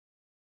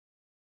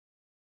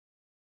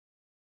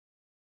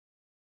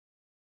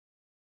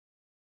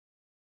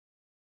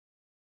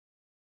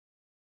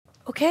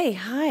Okay,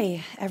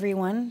 hi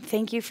everyone.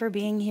 Thank you for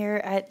being here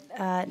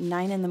at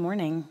 9 in the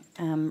morning.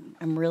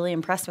 I'm really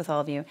impressed with all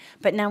of you.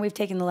 But now we've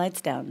taken the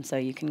lights down, so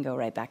you can go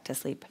right back to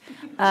sleep.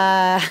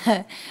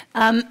 My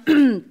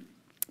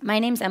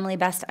name's Emily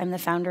Best. I'm the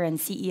founder and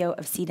CEO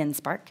of Seed and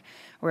Spark.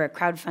 We're a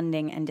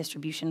crowdfunding and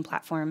distribution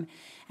platform,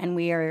 and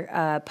we are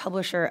a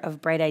publisher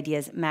of Bright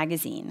Ideas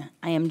magazine.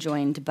 I am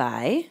joined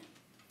by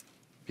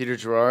Peter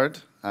Gerard.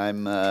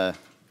 I'm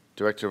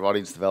Director of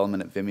Audience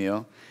Development at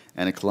Vimeo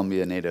and a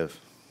Columbia native.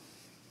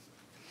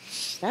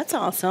 That's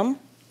awesome.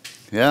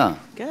 Yeah.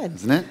 Good.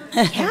 Isn't it?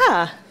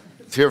 Yeah.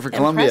 It's here for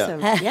Columbia.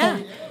 Impressive.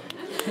 Yeah.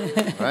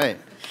 Right.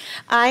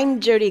 I'm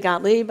Jody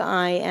Gottlieb.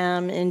 I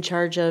am in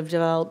charge of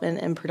development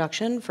and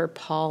production for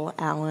Paul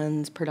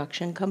Allen's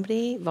production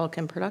company,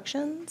 Vulcan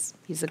Productions.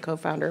 He's the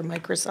co-founder of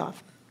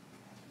Microsoft.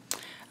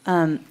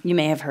 You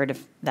may have heard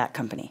of that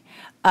company.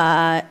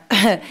 I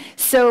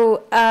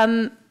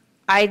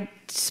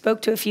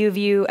spoke to a few of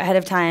you ahead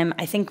of time.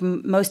 I think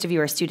most of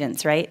you are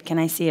students, right? Can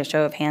I see a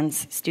show of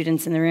hands,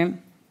 students in the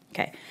room?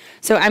 Okay.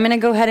 So I'm going to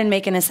go ahead and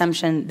make an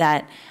assumption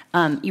that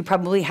you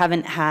probably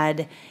haven't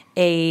had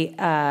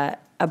a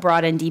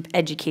broad and deep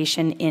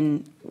education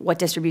in what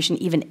distribution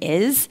even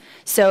is.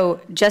 So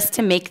just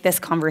to make this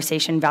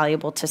conversation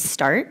valuable to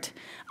start,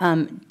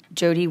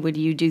 Jody, would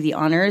you do the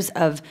honors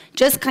of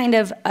just kind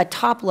of a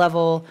top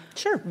level,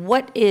 Sure.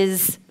 What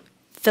is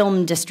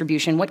film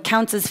distribution? What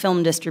counts as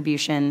film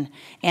distribution?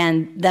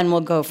 And then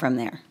we'll go from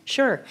there.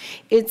 Sure.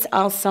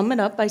 I'll sum it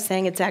up by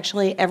saying it's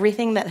actually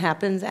everything that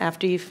happens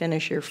after you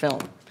finish your film.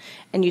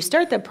 And you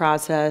start the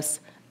process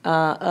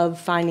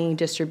of finding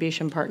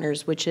distribution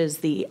partners, which is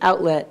the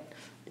outlet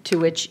to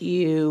which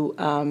you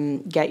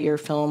get your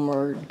film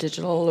or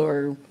digital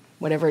or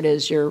whatever it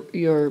is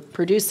you're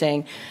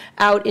producing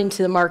out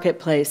into the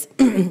marketplace.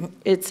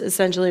 It's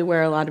essentially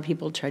where a lot of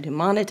people try to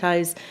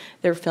monetize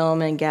their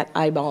film and get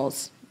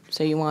eyeballs.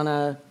 So you want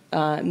to,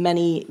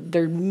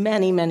 there are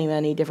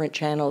many different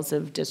channels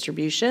of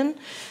distribution.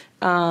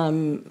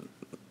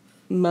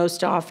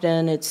 Most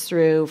often it's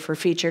for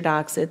feature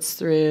docs, it's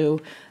through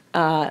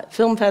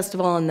film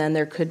festival, and then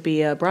there could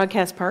be a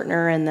broadcast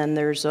partner, and then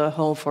there's a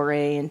whole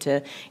foray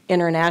into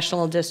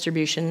international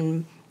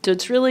distribution. So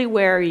it's really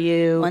where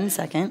you... 1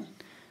 second.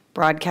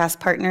 Broadcast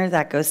partner,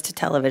 that goes to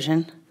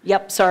television.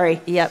 Yep,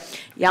 sorry. Yep.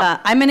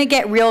 I'm going to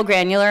get real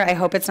granular. I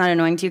hope it's not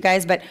annoying to you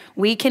guys, but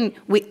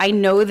I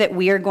know that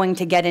we are going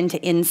to get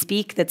into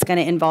in-speak that's going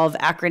to involve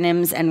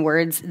acronyms and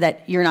words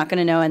that you're not going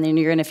to know, and then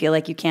you're going to feel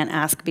like you can't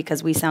ask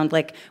because we sound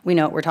like we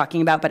know what we're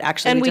talking about, but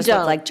actually we just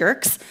look like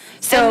jerks.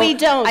 So we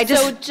don't.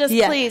 So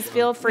please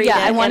feel free to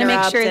I want to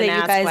make sure that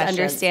you guys questions.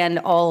 Understand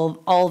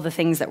all the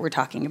things that we're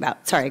talking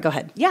about. Sorry, go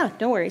ahead. Yeah,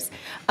 no worries.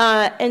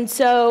 And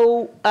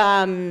so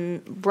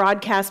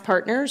broadcast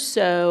partners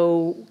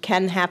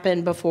can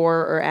happen before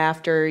or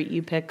after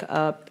you pick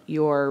up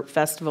your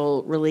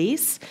festival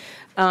release.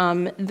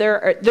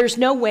 There's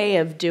no one way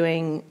of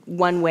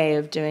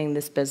doing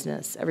this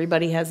business.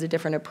 Everybody has a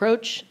different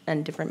approach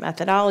and different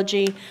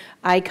methodology.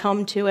 I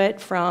come to it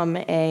from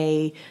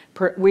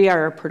we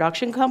are a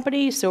production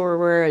company, so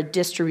we're a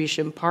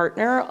distribution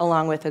partner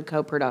along with a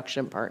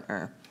co-production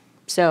partner.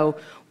 So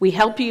we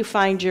help you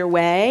find your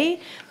way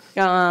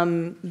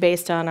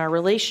based on our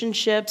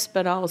relationships,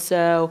 but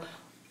also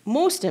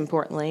most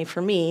importantly,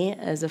 for me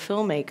as a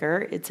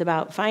filmmaker, it's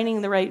about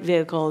finding the right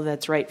vehicle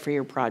that's right for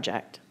your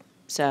project.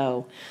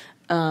 So,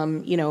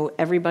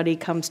 everybody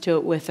comes to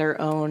it with their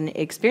own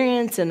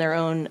experience and their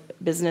own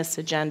business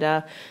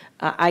agenda.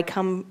 I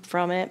come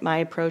from it. My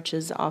approach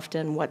is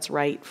often what's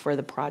right for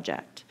the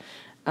project,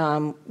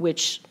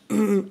 which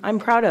I'm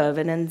proud of,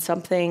 and then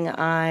something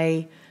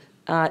I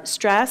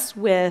stress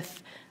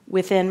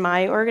within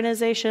my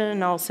organization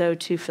and also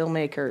to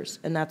filmmakers,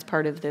 and that's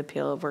part of the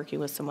appeal of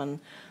working with someone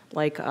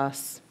like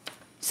us.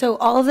 So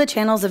all of the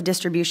channels of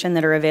distribution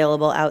that are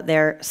available out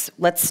there,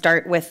 let's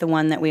start with the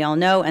one that we all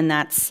know, and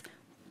that's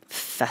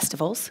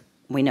festivals.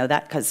 We know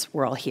that because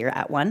we're all here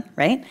at one,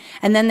 right?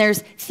 And then there's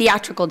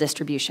theatrical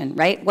distribution,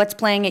 right? What's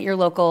playing at your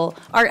local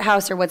art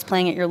house or what's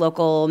playing at your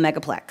local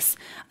megaplex.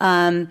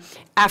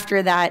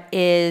 After that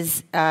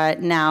is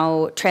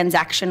now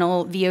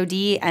transactional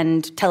VOD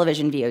and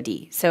television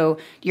VOD. So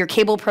your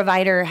cable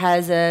provider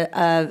has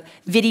a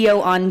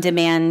video on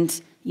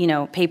demand,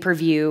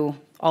 pay-per-view,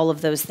 all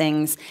of those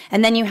things.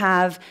 And then you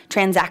have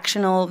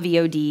transactional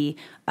VOD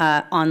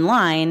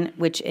online,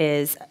 which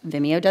is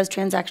Vimeo does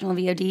transactional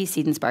VOD,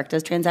 Seed and Spark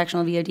does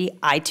transactional VOD,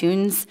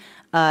 iTunes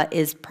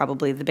is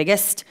probably the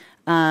biggest.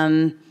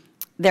 There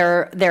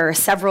are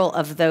several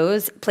of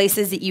those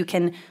places that you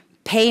can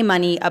pay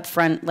money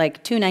upfront,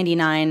 like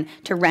 $2.99,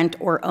 to rent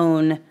or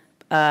own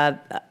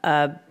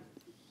a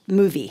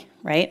movie,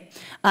 right?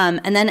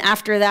 And then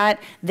after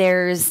that,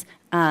 there's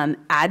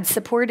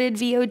ad-supported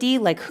VOD,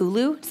 like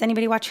Hulu. Does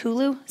anybody watch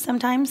Hulu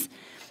sometimes?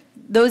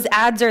 Those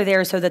ads are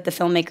there so that the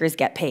filmmakers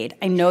get paid.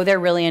 I know they're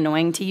really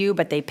annoying to you,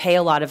 but they pay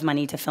a lot of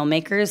money to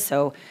filmmakers,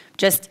 so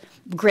just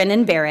grin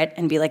and bear it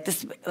and be like,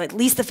 "This. At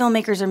least the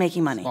filmmakers are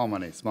making money." Small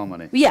money, small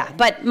money. Yeah,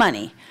 but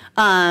money.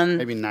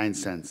 Maybe 9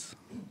 cents.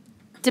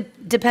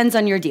 Depends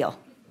on your deal.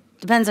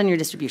 Depends on your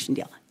distribution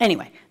deal.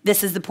 Anyway,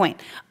 this is the point.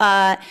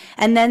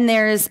 And then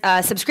there's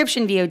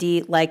subscription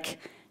VOD like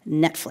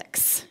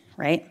Netflix,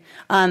 right?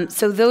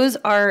 So those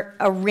are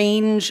a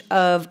range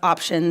of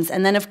options.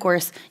 And then, of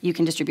course, you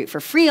can distribute for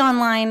free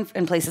online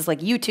in places like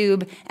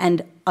YouTube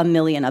and a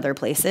million other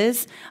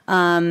places.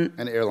 And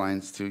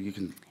airlines, too. You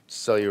can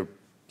sell your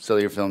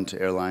film to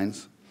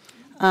airlines.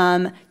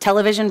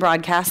 Television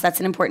broadcast, that's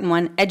an important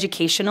one.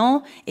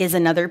 Educational is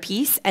another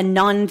piece, and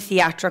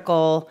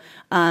non-theatrical,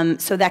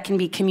 so that can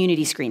be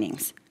community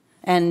screenings.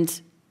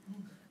 And,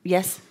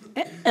 yes?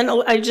 And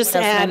I just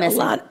add a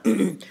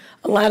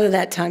lot of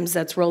that times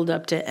that's rolled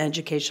up to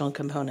educational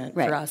component.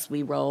 Right. For us,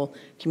 we roll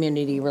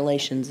community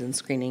relations and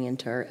screening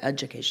into our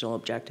educational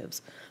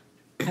objectives.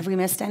 Have we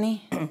missed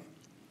any?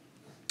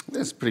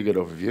 That's a pretty good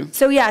overview.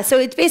 So yeah, so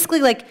it's basically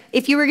like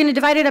if you were going to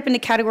divide it up into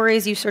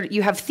categories,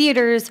 you have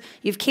theaters,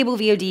 you have cable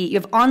VOD, you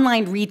have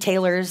online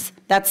retailers.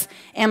 That's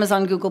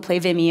Amazon, Google Play,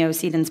 Vimeo,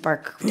 Seed and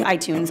Spark,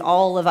 iTunes,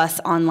 all of us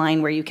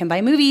online where you can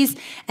buy movies.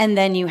 And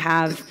then you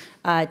have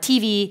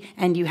TV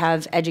and you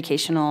have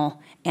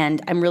educational.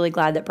 And I'm really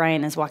glad that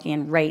Brian is walking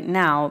in right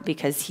now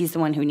because he's the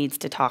one who needs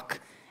to talk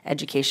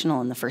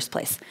educational in the first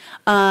place.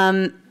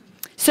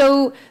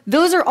 So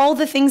those are all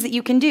the things that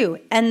you can do.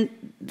 And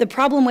the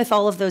problem with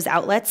all of those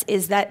outlets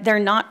is that they're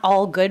not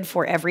all good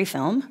for every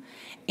film.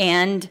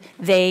 And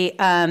they,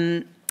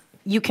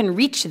 you can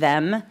reach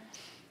them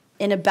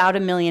in about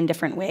 1 million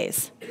different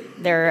ways.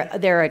 There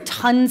are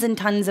tons and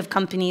tons of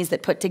companies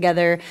that put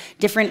together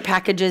different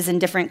packages and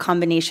different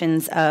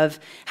combinations of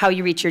how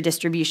you reach your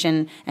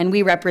distribution. And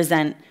we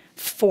represent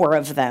 4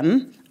 of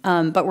them,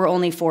 but we're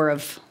only 4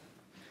 of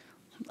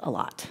a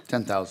lot.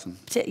 10,000.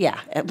 Yeah.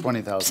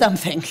 20,000.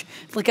 Something.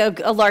 Like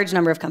a large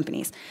number of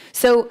companies.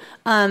 So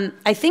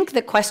I think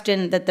the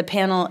question that the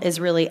panel is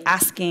really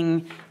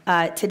asking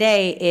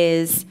today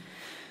is,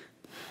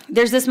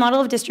 there's this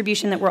model of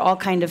distribution that we're all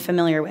kind of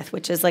familiar with,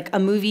 which is like a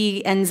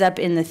movie ends up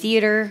in the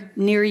theater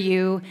near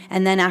you,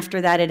 and then after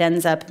that it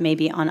ends up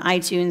maybe on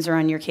iTunes or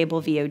on your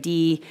cable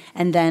VOD,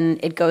 and then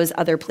it goes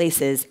other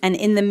places. And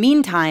in the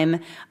meantime,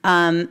 is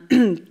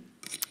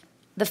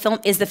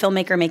the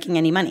filmmaker making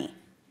any money?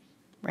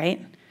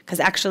 Right? Because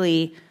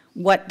actually,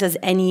 what does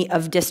any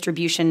of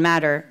distribution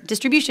matter?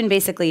 Distribution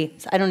basically,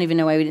 I don't even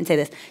know why we didn't say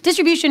this.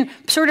 Distribution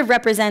sort of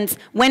represents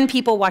when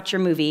people watch your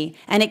movie,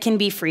 and it can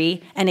be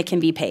free and it can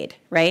be paid,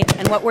 right?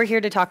 And what we're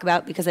here to talk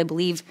about, because I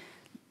believe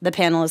the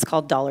panel is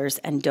called Dollars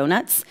and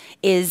Donuts,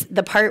 is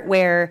the part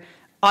where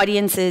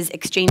audiences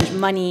exchange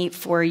money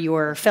for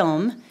your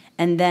film,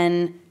 and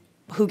then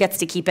who gets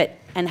to keep it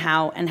and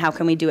how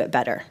can we do it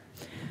better?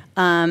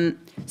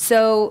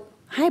 So,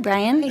 hi,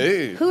 Brian.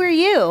 Hey. Who are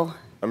you?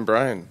 I'm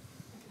Brian.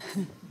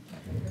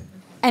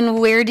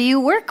 And where do you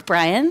work,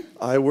 Brian?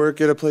 I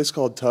work at a place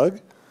called Tugg.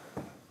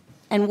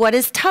 And what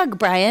is Tugg,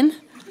 Brian?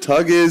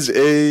 Tugg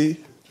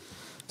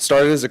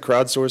started as a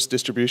crowdsourced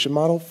distribution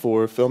model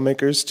for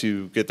filmmakers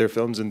to get their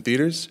films in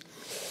theaters.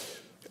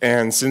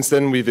 And since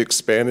then, we've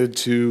expanded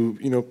to,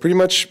 pretty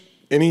much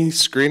any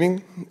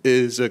screening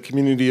is a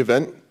community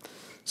event.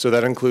 So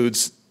that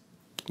includes,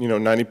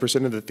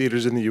 90% of the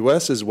theaters in the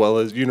US, as well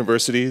as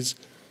universities,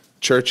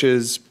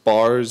 churches,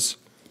 bars,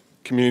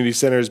 community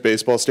centers,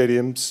 baseball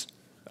stadiums,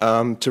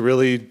 to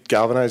really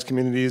galvanize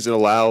communities and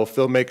allow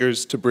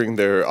filmmakers to bring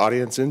their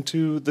audience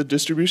into the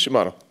distribution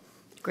model.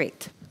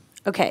 Great.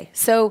 Okay,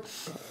 so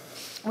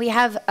we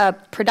have a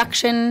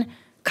production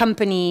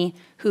company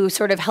who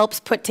sort of helps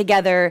put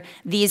together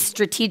these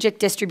strategic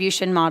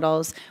distribution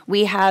models.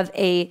 We have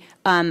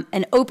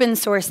an open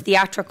source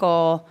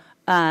theatrical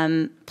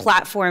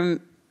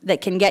platform that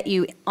can get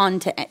you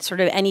onto sort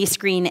of any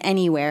screen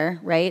anywhere,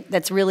 right?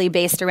 That's really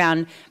based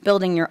around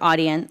building your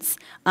audience.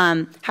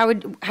 How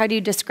do you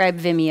describe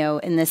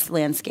Vimeo in this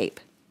landscape?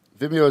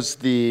 Vimeo is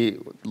the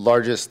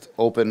largest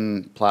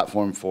open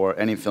platform for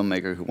any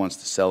filmmaker who wants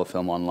to sell a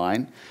film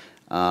online.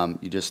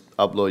 You just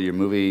upload your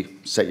movie,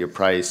 set your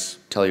price,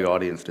 tell your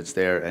audience that it's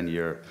there, and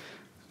you're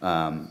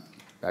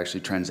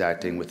actually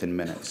transacting within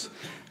minutes.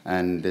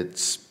 And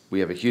we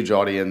have a huge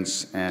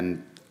audience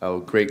and a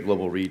great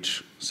global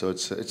reach, so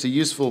it's a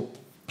useful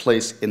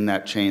place in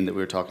that chain that we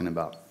were talking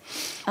about.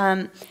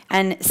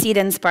 And Seed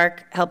and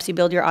Spark helps you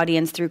build your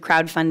audience through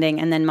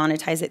crowdfunding and then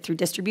monetize it through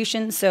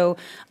distribution. So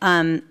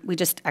we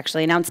just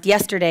actually announced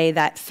yesterday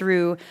that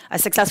through a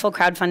successful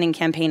crowdfunding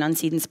campaign on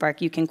Seed and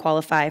Spark, you can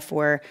qualify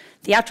for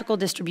theatrical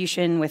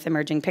distribution with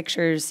emerging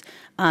pictures,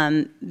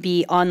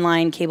 be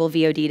online cable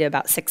VOD to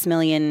about 6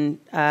 million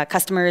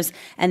customers,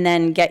 and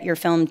then get your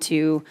film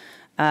to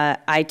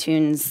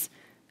iTunes,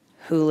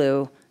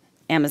 Hulu,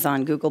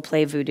 Amazon, Google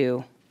Play,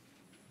 Vudu.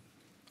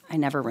 I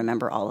never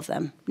remember all of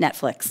them.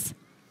 Netflix,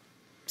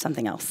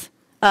 something else.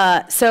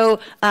 So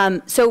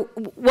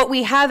what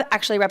we have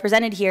actually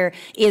represented here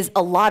is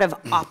a lot of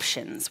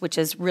options, which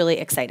is really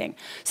exciting.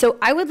 So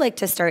I would like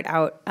to start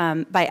out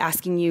by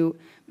asking you,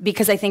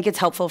 because I think it's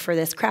helpful for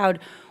this crowd,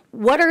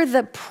 what are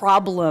the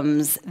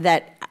problems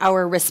that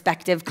our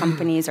respective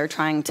companies are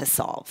trying to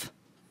solve?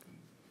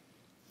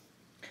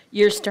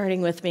 You're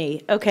starting with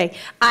me. Okay.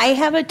 I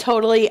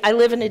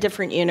live in a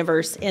different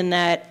universe in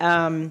that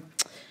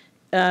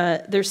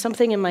there's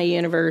something in my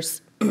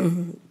universe,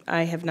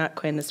 I have not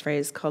coined this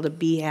phrase, called a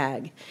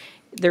BHAG.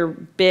 They're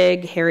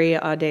big, hairy,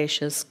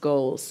 audacious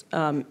goals.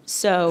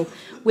 So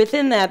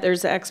within that,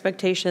 there's an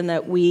expectation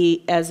that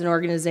we, as an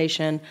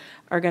organization,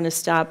 are going to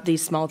stop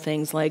these small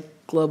things like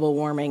global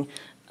warming,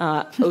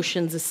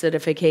 oceans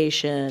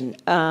acidification,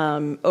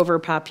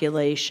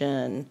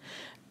 overpopulation,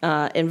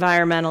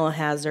 environmental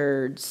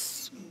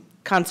hazards,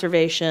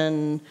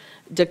 conservation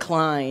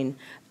decline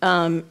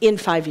in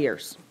 5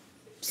 years.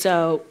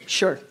 So,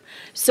 sure.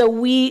 So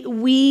we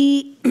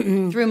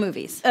Through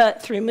movies.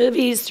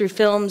 through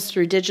films,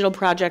 through digital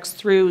projects,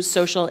 through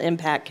social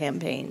impact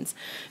campaigns.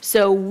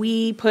 So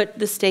we put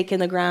the stake in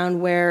the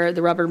ground where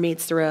the rubber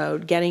meets the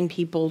road, getting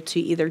people to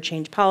either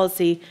change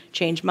policy,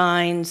 change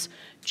minds,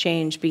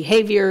 change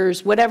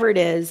behaviors, whatever it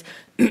is.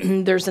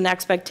 There's an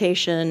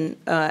expectation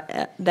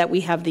that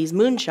we have these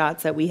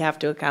moonshots that we have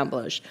to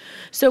accomplish.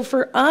 So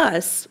for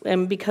us,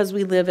 and because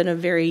we live in a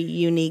very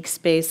unique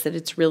space that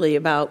it's really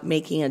about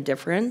making a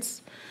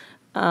difference,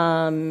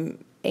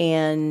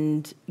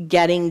 and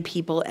getting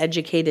people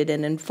educated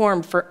and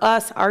informed. For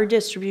us, our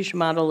distribution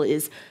model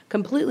is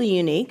completely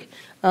unique,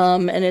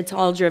 and it's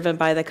all driven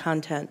by the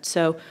content.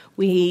 So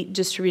we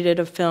distributed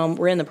a film,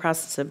 we're in the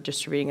process of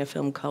distributing a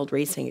film called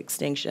Racing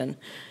Extinction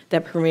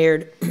that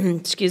premiered,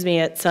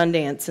 at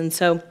Sundance. And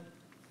so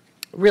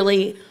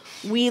really,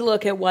 we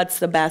look at what's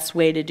the best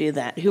way to do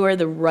that. Who are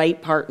the right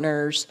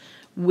partners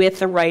with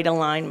the right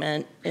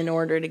alignment in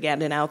order to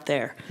get it out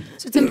there.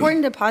 So it's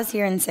important to pause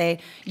here and say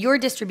your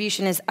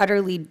distribution is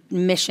utterly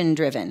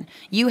mission-driven.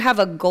 You have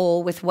a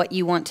goal with what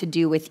you want to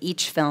do with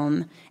each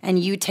film, and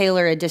you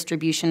tailor a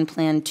distribution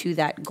plan to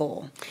that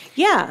goal.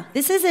 Yeah.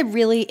 This is a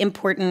really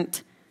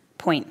important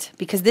point,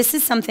 because this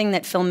is something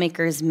that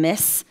filmmakers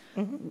miss,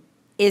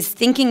 is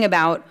thinking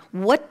about,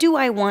 what do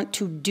I want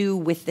to do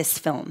with this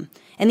film?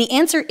 And the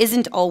answer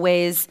isn't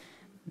always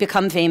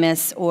become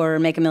famous or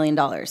make $1 million.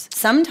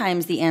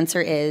 Sometimes the answer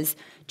is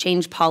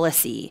change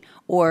policy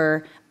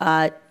or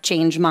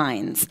change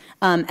minds.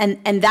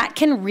 And that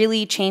can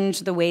really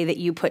change the way that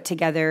you put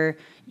together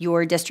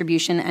your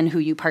distribution and who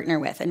you partner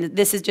with. And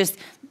this is just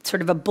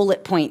sort of a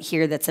bullet point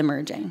here that's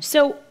emerging.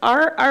 So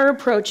our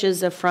approach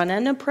is a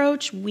front-end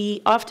approach.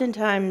 We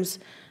oftentimes,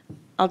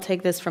 I'll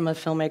take this from a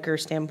filmmaker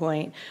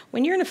standpoint.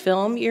 When you're in a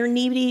film, you're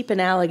knee-deep in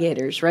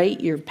alligators, right?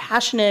 You're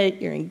passionate,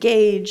 you're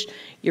engaged,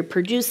 you're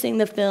producing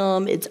the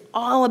film. It's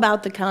all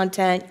about the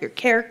content, your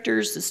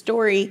characters, the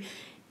story.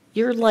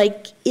 You're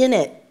like in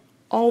it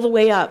all the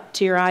way up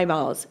to your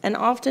eyeballs. And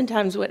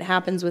oftentimes what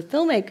happens with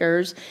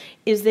filmmakers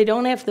is they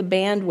don't have the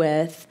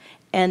bandwidth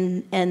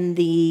and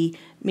the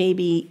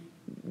maybe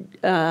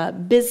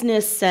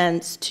business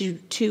sense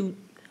to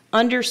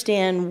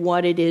understand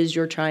what it is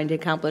you're trying to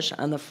accomplish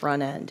on the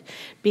front end.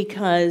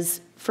 Because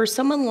for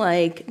someone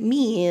like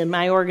me and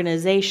my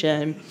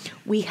organization,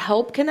 we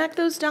help connect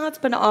those dots,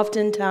 but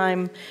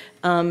oftentimes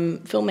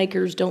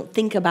filmmakers don't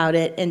think about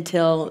it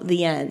until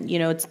the end. You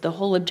know, it's the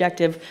whole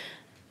objective,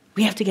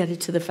 we have to get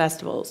it to the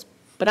festivals.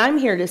 But I'm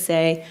here to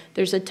say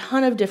there's a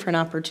ton of different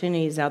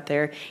opportunities out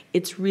there.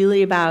 It's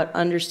really about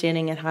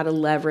understanding and how to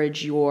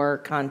leverage your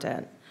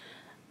content.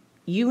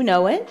 You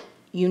know it.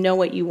 You know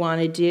what you want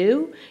to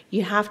do.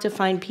 You have to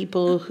find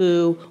people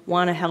who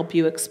want to help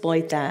you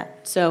exploit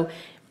that. So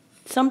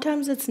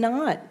sometimes it's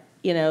not,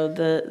 you know,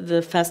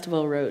 the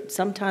festival route.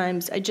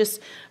 Sometimes I just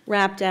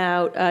wrapped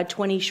out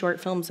 20 short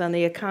films on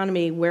the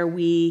economy where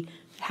we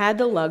had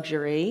the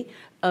luxury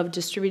of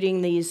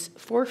distributing these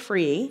for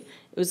free.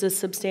 It was a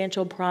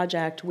substantial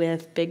project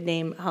with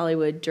big-name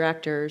Hollywood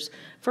directors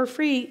for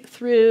free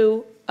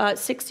through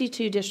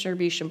 62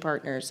 distribution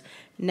partners.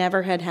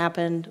 Never had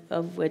happened,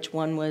 of which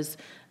one was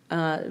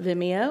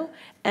Vimeo,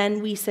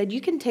 and we said, you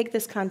can take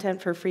this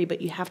content for free,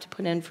 but you have to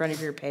put it in front of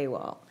your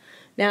paywall.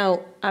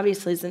 Now,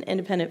 obviously, as an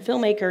independent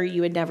filmmaker,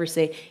 you would never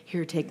say,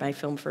 here, take my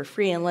film for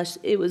free, unless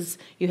it was,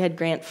 you had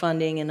grant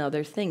funding and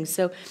other things.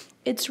 So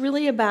it's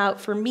really about,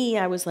 for me,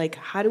 I was like,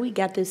 how do we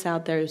get this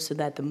out there so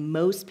that the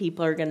most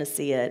people are going to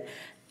see it?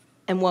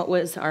 And what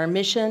was our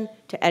mission?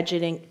 To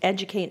educate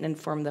and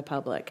inform the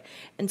public.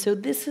 And so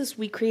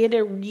we created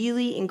a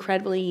really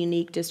incredibly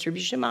unique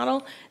distribution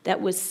model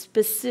that was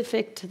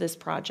specific to this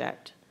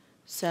project.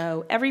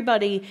 So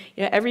everybody,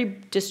 you know, every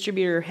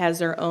distributor has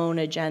their own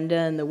agenda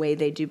and the way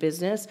they do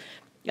business.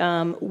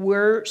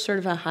 We're sort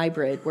of a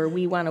hybrid where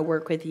we want to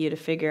work with you to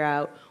figure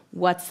out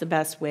what's the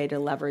best way to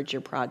leverage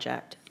your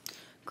project.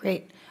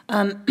 Great.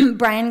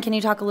 Brian, can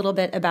you talk a little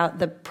bit about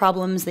the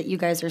problems that you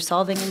guys are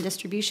solving in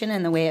distribution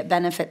and the way it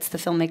benefits the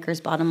filmmaker's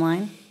bottom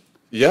line?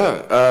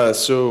 Yeah,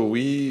 so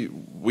we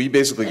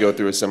basically go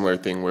through a similar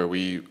thing where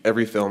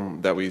every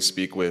film that we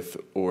speak with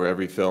or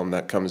every film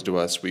that comes to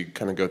us, we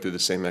kind of go through the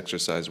same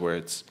exercise where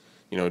it's,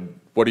 you know,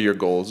 what are your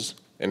goals?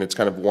 And it's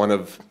kind of one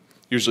of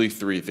usually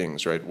three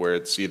things, right? Where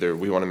it's either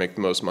we want to make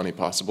the most money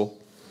possible,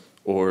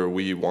 or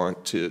we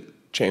want to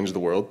change the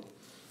world,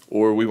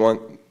 or we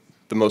want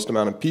the most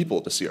amount of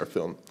people to see our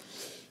film.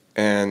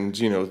 And,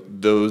 you know,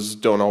 those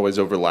don't always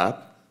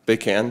overlap. they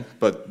can,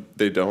 but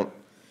they don't.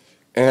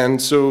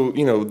 And so,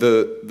 you know,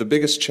 the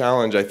biggest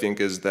challenge, I think,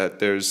 is that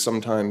there's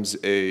sometimes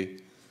a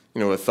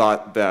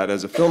thought that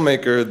as a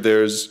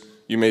filmmaker,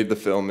 you made the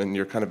film and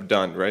you're kind of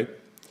done, right?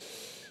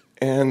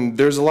 And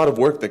there's a lot of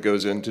work that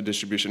goes into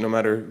distribution, no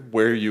matter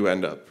where you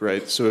end up,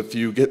 right? So if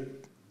you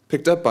get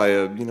picked up by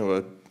a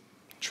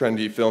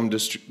trendy film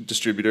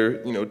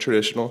distributor,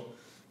 traditional,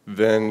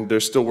 then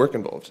there's still work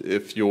involved.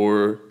 If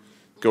you're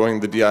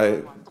going the DI...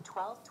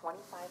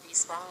 1225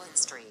 East Rollins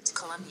Street,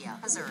 Columbia,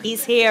 Missouri.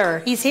 He's here.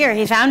 He's here.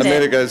 He found I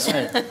made it. it, guys.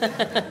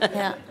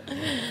 Yeah.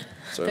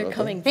 Sorry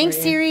about that. Thanks,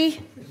 Siri.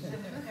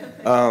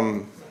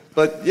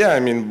 But yeah,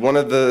 I mean, one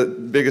of the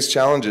biggest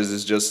challenges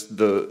is just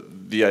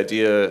the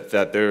idea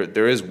that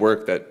there is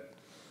work that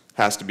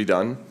has to be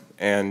done,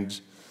 and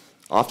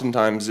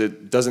oftentimes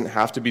it doesn't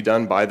have to be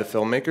done by the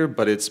filmmaker,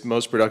 but it's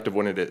most productive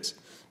when it is,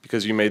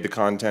 because you made the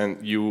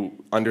content,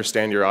 you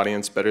understand your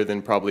audience better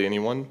than probably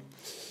anyone,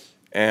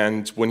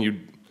 and when you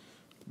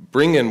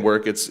bring in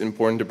work, it's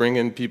important to bring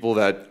in people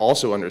that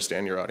also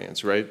understand your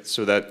audience, right?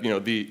 So that,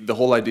 the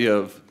whole idea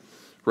of,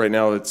 right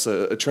now it's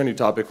a trendy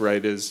topic,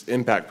 right, is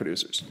impact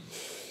producers.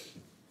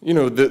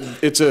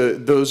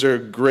 Those are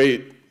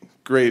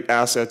great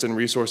assets and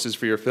resources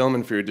for your film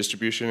and for your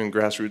distribution and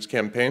grassroots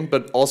campaign,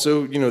 but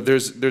also,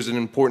 there's an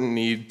important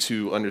need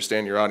to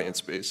understand your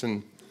audience base.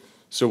 And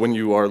so when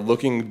you are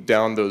looking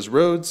down those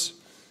roads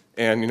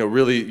and,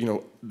 really,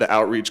 the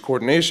outreach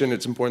coordination,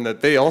 it's important that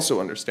they also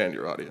understand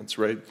your audience,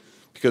 right?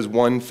 Because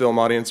one film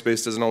audience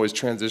base doesn't always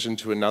transition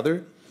to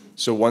another,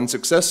 so one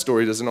success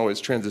story doesn't always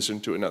transition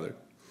to another.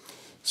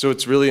 So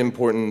it's really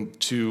important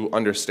to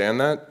understand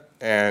that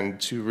and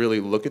to really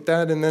look at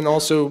that, and then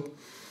also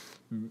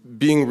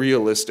being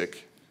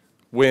realistic.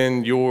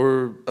 When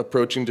you're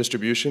approaching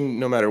distribution,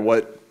 no matter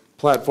what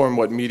platform,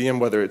 what medium,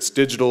 whether it's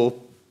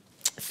digital,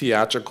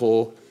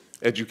 theatrical,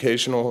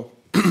 educational,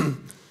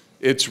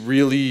 it's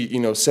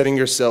really, setting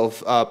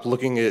yourself up,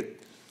 looking at,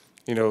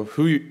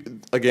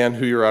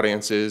 who your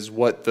audience is,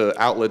 what the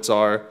outlets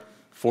are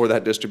for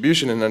that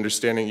distribution, and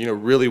understanding,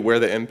 really where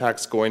the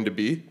impact's going to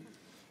be,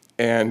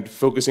 and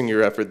focusing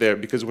your effort there.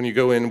 Because when you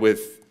go in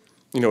with,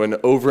 an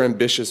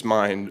overambitious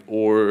mind,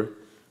 or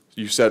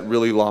you set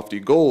really lofty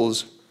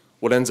goals,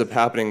 what ends up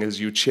happening is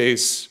you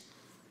chase,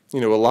 a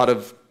lot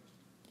of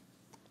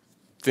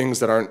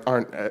things that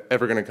aren't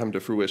ever going to come to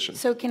fruition.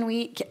 So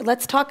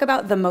let's talk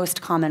about the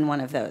most common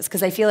one of those,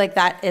 because I feel like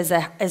that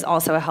is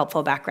also a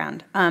helpful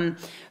background.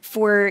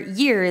 For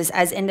years,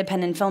 as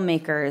independent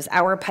filmmakers,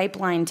 our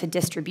pipeline to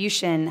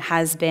distribution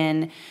has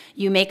been,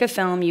 you make a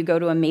film, you go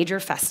to a major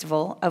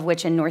festival, of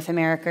which in North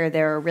America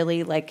there are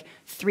really like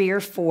 3 or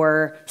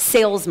 4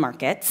 sales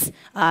markets,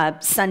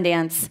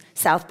 Sundance,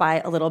 South by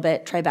a little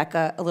bit,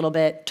 Tribeca a little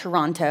bit,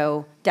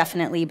 Toronto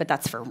definitely, but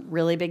that's for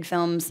really big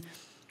films.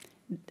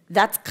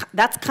 That's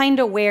kind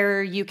of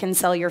where you can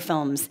sell your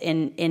films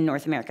in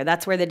North America.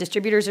 That's where the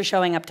distributors are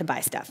showing up to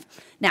buy stuff.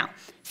 Now,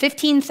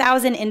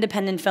 15,000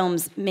 independent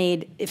films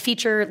made,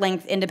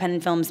 feature-length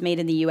independent films made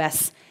in the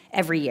US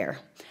every year.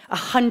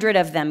 100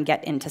 of them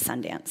get into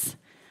Sundance.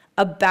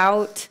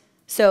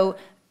 So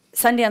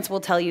Sundance will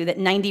tell you that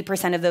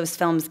 90% of those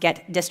films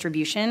get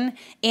distribution,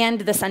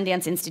 and the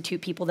Sundance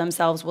Institute people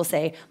themselves will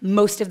say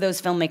most of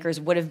those filmmakers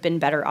would have been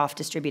better off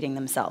distributing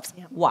themselves.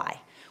 Yep.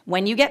 Why?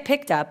 When you get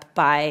picked up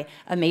by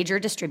a major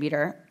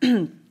distributor,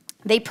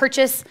 they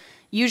purchase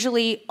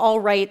usually all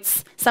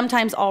rights,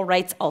 sometimes all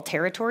rights, all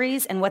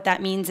territories, and what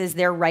that means is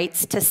their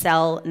rights to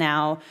sell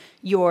now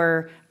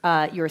your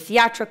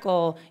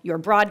theatrical, your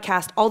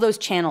broadcast, all those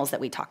channels that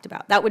we talked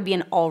about. That would be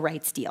an all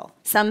rights deal.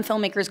 Some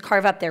filmmakers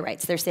carve up their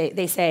rights.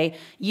 They say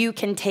you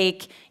can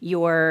take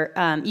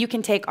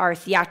our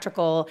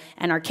theatrical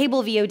and our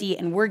cable VOD,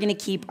 and we're going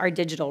to keep our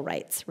digital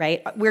rights,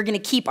 right? We're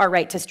going to keep our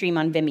right to stream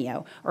on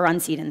Vimeo or on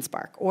Seed and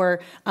Spark.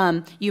 Or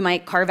you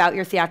might carve out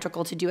your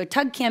theatrical to do a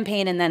tugg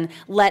campaign and then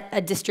let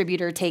a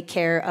distributor take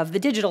care of the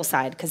digital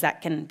side, because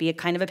that can be a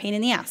kind of a pain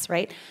in the ass,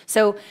 right?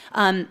 So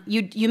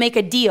you make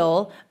a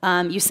deal.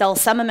 You sell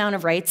some amount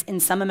of rights in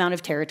some amount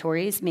of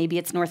territories. Maybe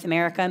it's North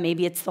America,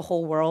 maybe it's the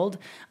whole world.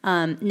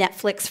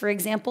 Netflix, for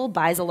example,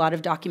 buys a lot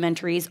of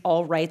documentaries,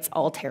 all rights,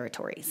 all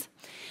territories.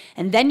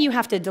 And then you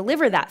have to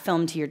deliver that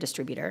film to your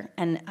distributor.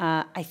 And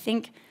I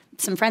think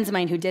some friends of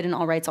mine who did an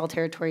all rights, all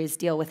territories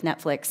deal with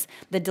Netflix,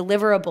 the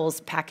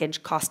deliverables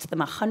package cost them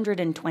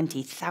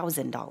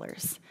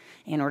 $120,000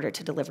 in order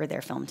to deliver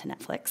their film to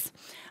Netflix.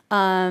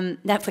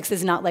 Netflix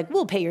is not like,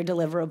 we'll pay your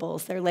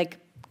deliverables. They're like,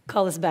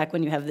 call us back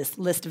when you have this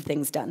list of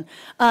things done.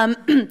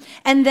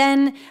 And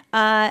then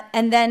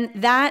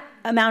that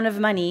amount of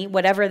money,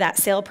 whatever that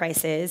sale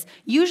price is,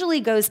 usually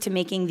goes to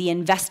making the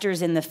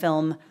investors in the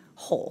film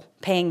whole,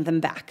 paying them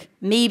back.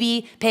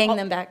 Maybe paying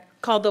them back.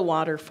 Called the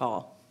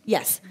waterfall.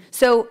 Yes.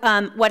 So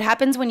what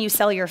happens when you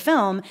sell your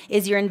film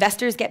is your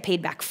investors get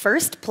paid back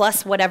first,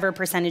 plus whatever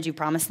percentage you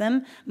promised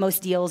them.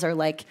 Most deals are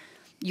like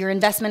your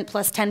investment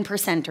plus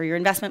 10% or your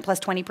investment plus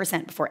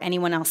 20% before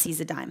anyone else sees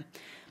a dime.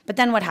 But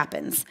then what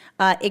happens?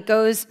 It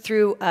goes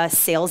through a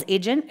sales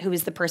agent, who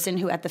is the person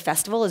who at the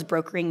festival is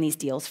brokering these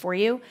deals for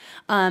you.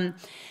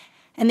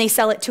 and they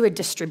sell it to a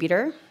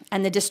distributor,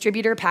 and the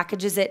distributor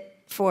packages it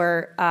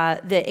for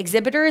the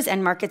exhibitors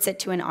and markets it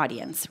to an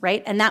audience,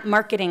 right? And that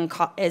marketing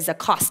is a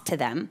cost to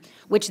them,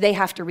 which they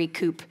have to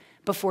recoup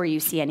before you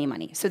see any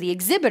money. So the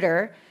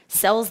exhibitor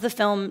sells the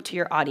film to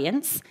your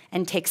audience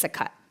and takes a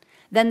cut.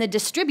 Then the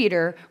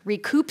distributor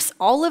recoups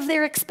all of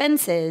their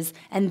expenses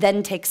and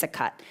then takes a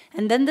cut.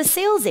 And then the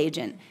sales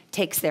agent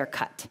takes their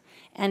cut.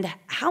 And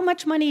how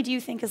much money do you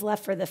think is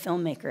left for the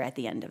filmmaker at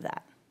the end of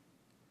that?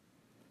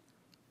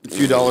 A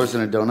few dollars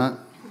in a donut?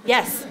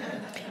 Yes.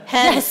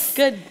 Yes.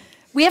 Good.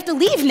 We have to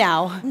leave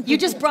now. You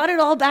just brought it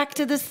all back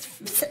to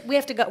this. We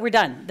have to go. We're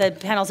done. The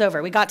panel's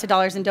over. We got to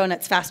dollars and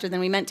donuts faster than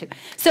we meant to.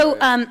 So,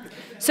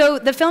 so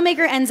the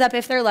filmmaker ends up,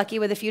 if they're lucky,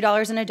 with a few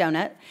dollars in a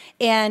donut.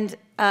 And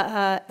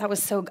that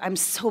was so. I'm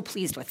so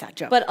pleased with that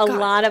joke. But a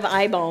lot of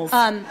eyeballs.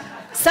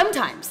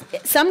 Sometimes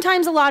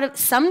a lot of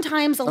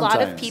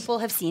people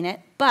have seen it.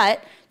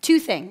 But two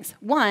things.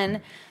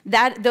 One,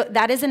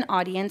 that is an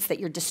audience that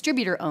your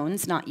distributor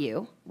owns, not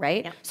you,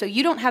 right? Yeah. So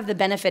you don't have the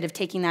benefit of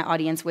taking that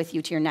audience with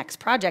you to your next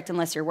project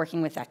unless you're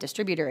working with that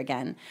distributor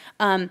again.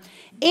 The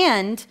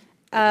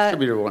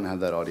distributor won't have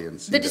that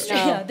audience.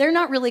 They're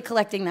not really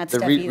collecting that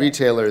stuff either.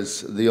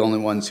 Retailers, the only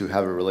ones who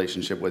have a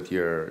relationship with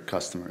your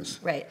customers.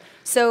 Right.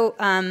 So,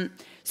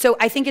 so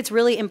I think it's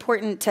really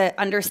important to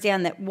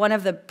understand that one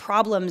of the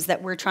problems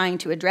that we're trying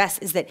to address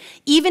is that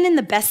even in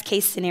the best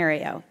case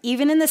scenario,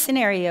 even in the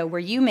scenario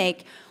where you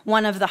make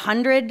one of the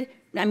 100,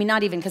 I mean,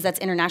 not even because that's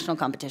international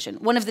competition,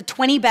 one of the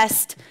 20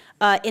 best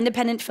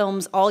independent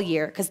films all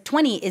year, because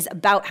 20 is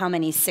about how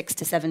many 6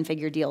 to 7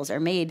 figure deals are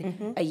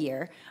made a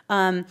year.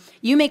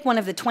 You make one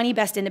of the 20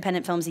 best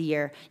independent films a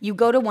year, you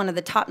go to one of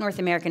the top North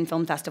American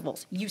film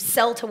festivals, you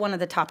sell to one of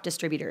the top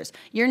distributors.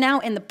 You're now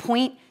in the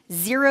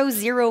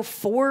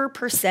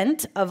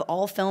 0.004% of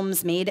all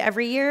films made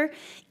every year.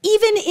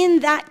 Even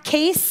in that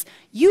case,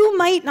 you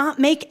might not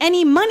make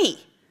any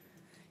money.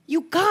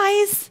 You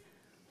guys,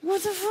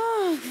 what the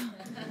fuck?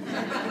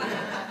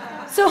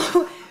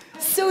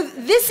 So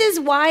this is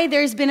why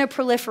there's been a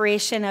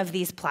proliferation of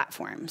these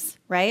platforms,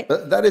 right?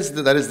 That is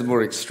the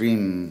more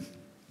extreme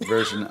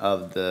version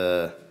of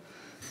the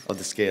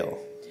scale.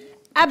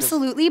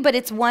 Absolutely, but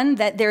it's one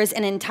that there's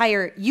an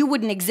entire, you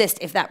wouldn't exist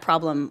if that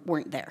problem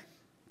weren't there.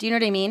 Do you know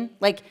what I mean?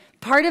 Like,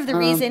 part of the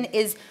reason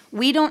is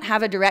we don't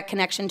have a direct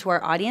connection to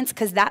our audience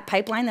because that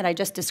pipeline that I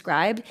just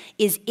described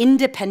is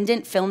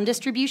independent film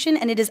distribution,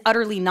 and it is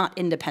utterly not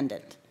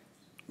independent.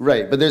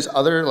 Right, but there's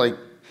other, like,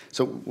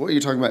 so what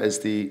you're talking about is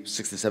the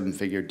 6 to 7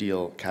 figure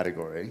deal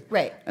category.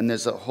 Right. And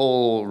there's a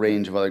whole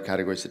range of other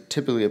categories that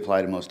typically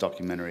apply to most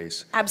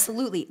documentaries.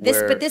 Absolutely.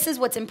 But this is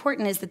what's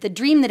important, is that the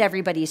dream that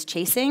everybody's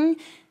chasing,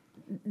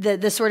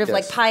 the sort of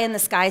like pie in the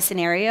sky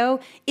scenario,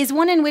 is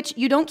one in which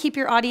you don't keep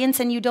your audience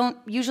and you don't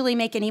usually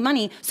make any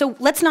money. So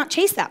let's not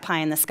chase that pie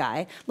in the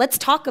sky. Let's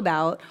talk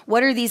about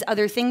what are these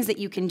other things that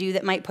you can do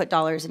that might put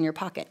dollars in your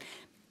pocket.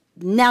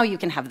 Now you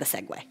can have the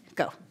segue.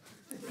 Go.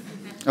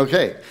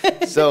 Okay,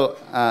 so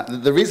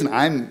the reason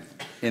I'm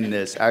in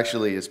this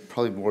actually is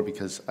probably more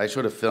because I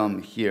showed a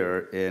film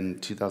here in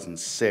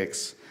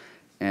 2006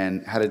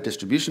 and had a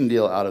distribution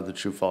deal out of the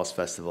True False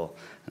Festival.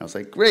 And I was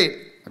like, great,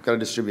 I've got a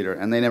distributor.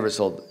 And they never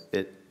sold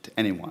it to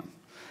anyone.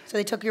 So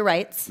they took your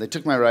rights. They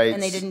took my rights.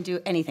 And they didn't do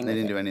anything with it.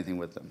 They didn't do anything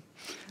with them.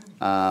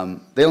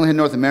 They only had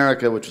North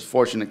America, which was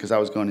fortunate because I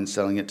was going and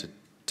selling it to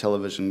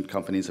television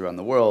companies around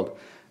the world.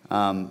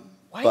 Why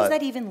is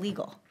that even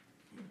legal?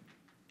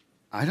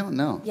 I don't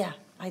know. Yeah,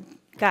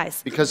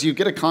 guys. Because you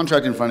get a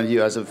contract in front of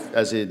you as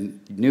a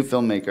new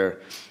filmmaker.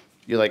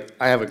 You're like,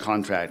 I have a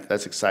contract.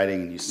 That's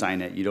exciting, and you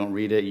sign it. You don't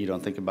read it. You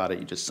don't think about it.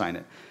 You just sign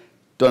it.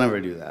 Don't ever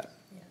do that.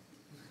 Yeah.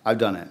 I've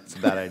done it. It's a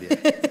bad idea.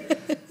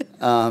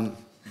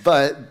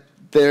 But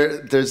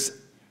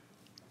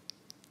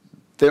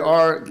there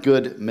are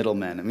good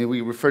middlemen. I mean, we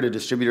refer to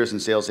distributors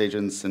and sales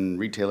agents and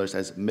retailers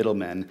as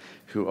middlemen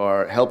who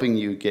are helping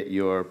you get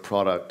your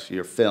product,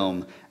 your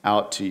film,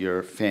 out to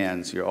your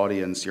fans, your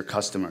audience, your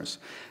customers.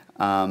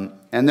 And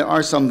there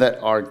are some that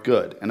are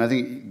good. And I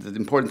think the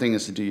important thing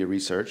is to do your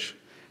research,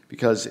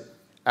 because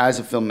as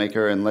a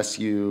filmmaker, unless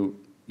you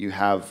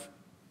have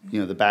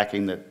the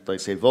backing that, like,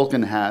 say,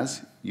 Vulcan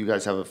has, you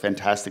guys have a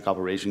fantastic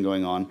operation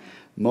going on.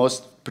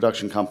 Most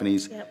production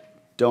companies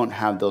don't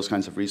have those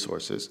kinds of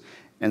resources,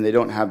 and they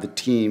don't have the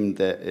team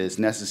that is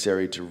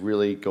necessary to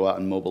really go out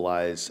and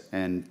mobilize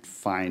and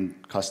find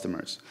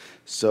customers.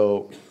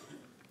 So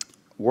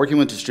working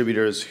with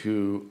distributors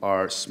who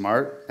are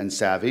smart and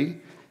savvy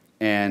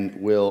and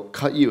will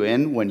cut you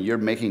in when you're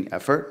making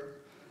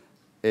effort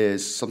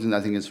is something that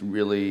I think is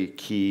really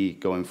key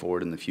going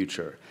forward in the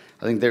future.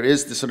 I think there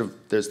is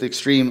there's the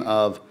extreme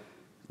of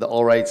the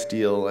all rights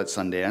deal at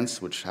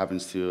Sundance, which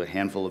happens to a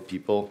handful of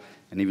people,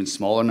 an even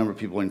smaller number of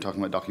people when you're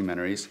talking about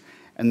documentaries.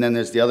 And then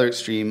there's the other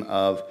extreme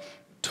of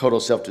total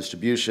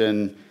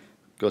self-distribution,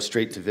 go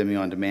straight to Vimeo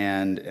on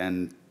demand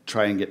and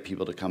try and get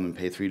people to come and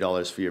pay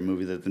 $3 for your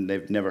movie that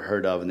they've never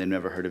heard of and they've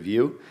never heard of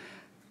you.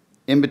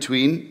 In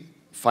between,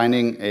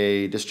 finding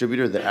a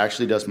distributor that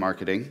actually does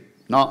marketing,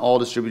 Not all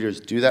distributors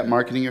do that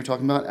marketing you're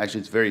talking about.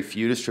 Actually, it's very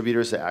few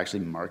distributors that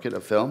actually market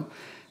a film.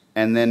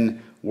 And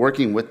then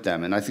working with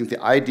them. And I think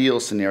the ideal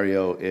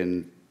scenario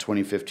in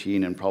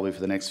 2015 and probably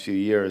for the next few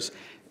years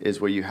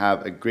is where you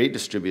have a great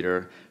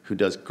distributor who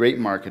does great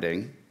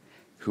marketing,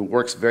 who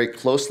works very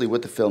closely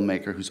with the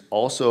filmmaker, who's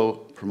also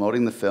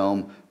promoting the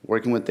film,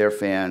 working with their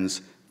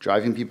fans,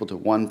 driving people to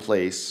one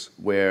place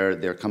where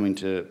they're coming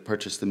to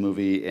purchase the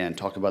movie and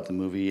talk about the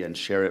movie and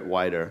share it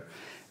wider,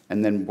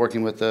 and then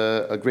working with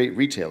a great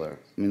retailer.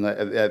 I mean,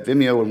 at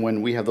Vimeo, and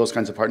when we have those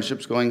kinds of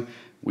partnerships going,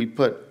 we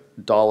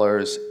put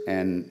dollars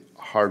and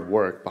hard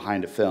work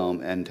behind a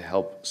film and to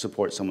help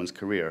support someone's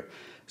career.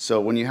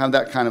 So when you have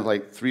that kind of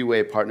like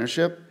three-way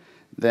partnership,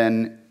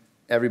 then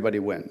everybody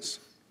wins.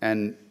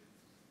 And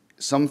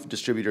some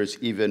distributors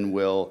even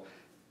will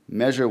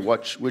measure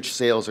which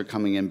sales are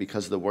coming in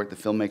because of the work the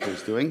filmmaker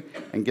is doing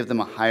and give them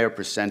a higher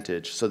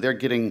percentage. So they're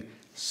getting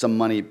some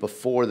money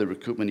before the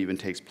recoupment even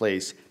takes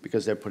place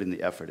because they're putting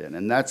the effort in.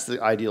 And that's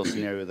the ideal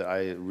scenario that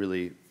I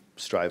really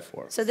strive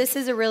for. So this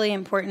is a really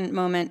important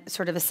moment,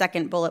 sort of a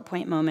second bullet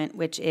point moment,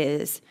 which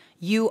is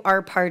you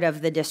are part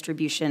of the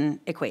distribution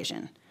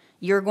equation.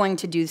 You're going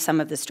to do some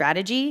of the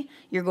strategy,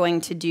 you're going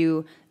to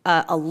do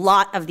a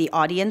lot of the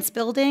audience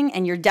building,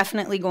 and you're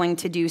definitely going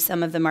to do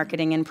some of the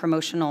marketing and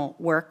promotional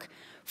work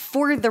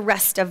for the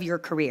rest of your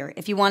career.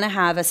 If you want to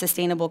have a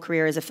sustainable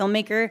career as a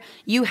filmmaker,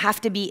 you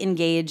have to be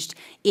engaged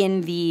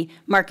in the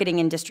marketing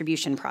and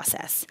distribution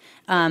process.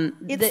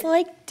 It's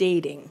like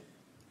dating,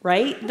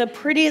 right? The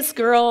prettiest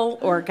girl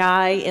or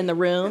guy in the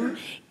room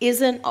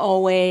isn't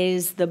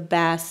always the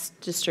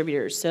best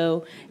distributor.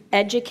 So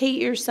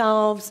educate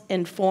yourselves,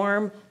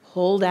 inform,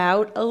 hold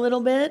out a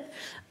little bit.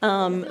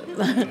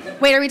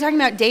 Wait, are we talking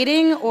about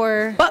dating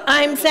or? But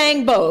I'm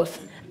saying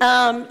both.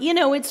 You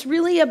know, it's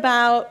really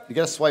about. You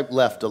got to swipe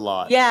left a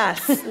lot.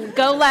 Yes,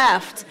 go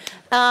left.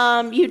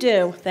 You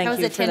do. Thank That was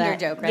you a for Tinder that.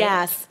 joke, right?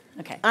 Yes.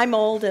 Okay. I'm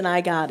old and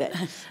I got it.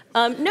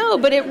 No,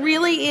 but it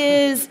really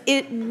is.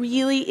 It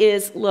really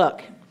is.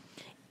 Look,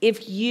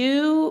 if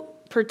you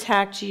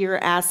protect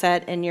your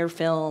asset in your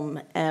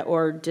film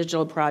or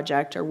digital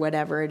project or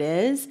whatever it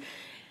is,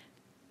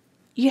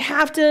 you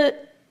have to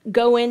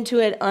go into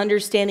it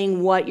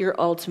understanding what your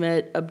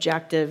ultimate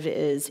objective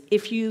is.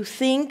 If you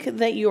think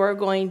that you are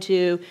going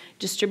to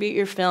distribute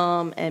your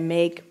film and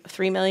make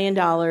 $3 million,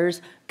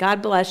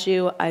 God bless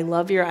you, I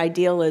love your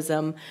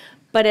idealism,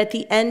 but at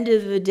the end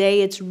of the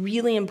day, it's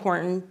really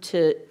important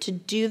to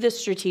do the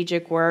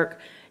strategic work,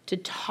 to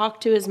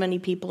talk to as many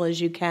people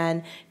as you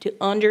can, to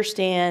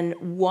understand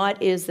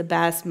what is the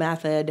best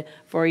method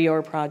for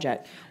your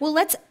project. Well,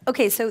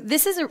 okay, so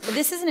this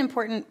is an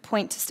important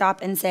point to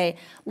stop and say,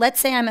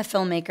 let's say I'm a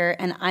filmmaker,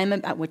 and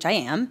which I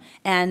am,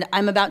 and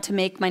I'm about to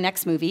make my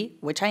next movie,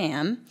 which I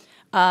am.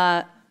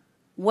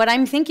 What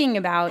I'm thinking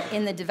about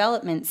in the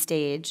development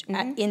stage,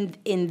 in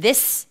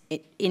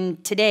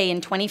today,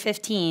 in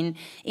 2015,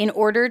 in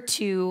order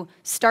to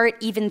start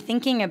even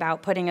thinking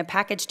about putting a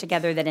package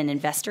together that an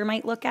investor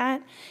might look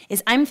at,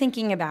 is I'm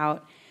thinking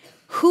about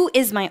who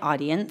is my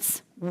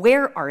audience,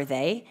 where are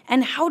they,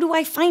 and how do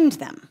I find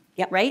them,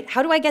 right?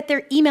 How do I get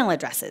their email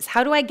addresses?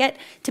 How do I get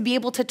to be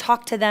able to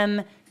talk to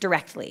them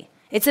directly?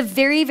 It's a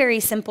very,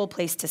 very simple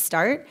place to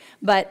start,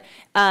 but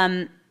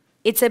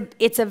it's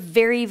a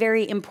very,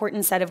 very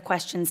important set of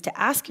questions to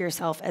ask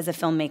yourself as a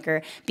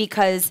filmmaker,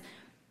 because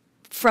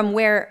from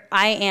where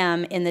I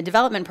am in the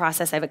development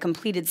process, I have a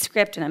completed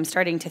script and I'm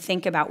starting to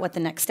think about what the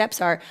next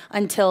steps are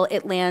until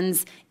it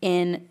lands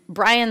in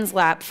Brian's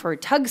lap for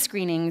tugg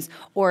screenings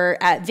or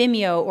at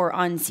Vimeo or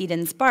on Seed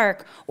and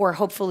Spark, or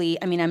hopefully,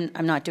 I mean,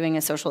 I'm not doing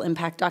a social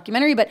impact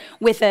documentary, but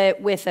with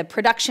a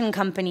production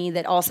company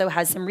that also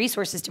has some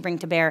resources to bring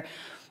to bear.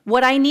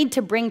 What I need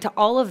to bring to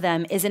all of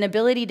them is an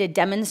ability to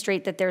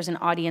demonstrate that there's an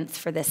audience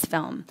for this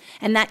film.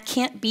 And that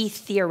can't be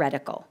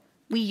theoretical.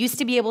 We used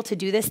to be able to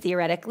do this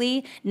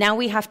theoretically. Now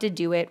we have to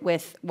do it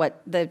with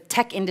what the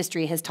tech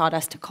industry has taught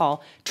us to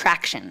call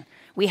traction.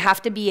 We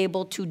have to be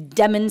able to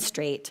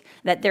demonstrate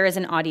that there is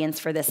an audience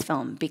for this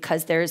film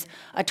because there's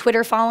a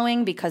Twitter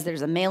following, because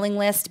there's a mailing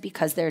list,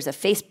 because there's a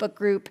Facebook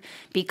group,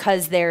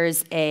 because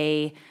there's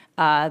a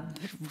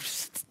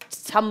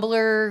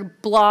Tumblr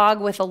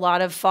blog with a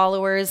lot of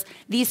followers,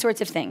 these sorts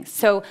of things.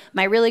 So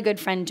my really good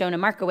friend Jonah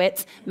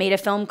Markowitz made a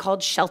film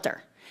called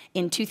Shelter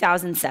in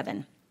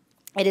 2007.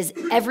 It has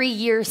every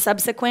year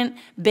subsequent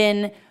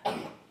been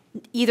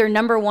either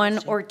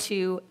 #1 or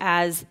 2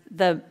 as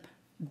the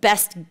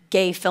best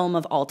gay film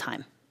of all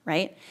time,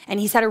 right? And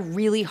he's had a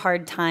really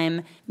hard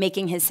time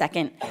making his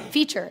second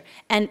feature.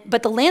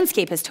 But the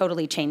landscape has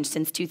totally changed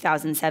since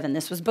 2007.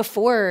 This was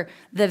before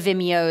the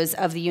Vimeos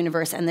of the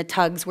universe and the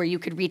tuggs where you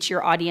could reach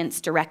your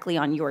audience directly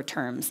on your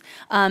terms.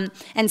 And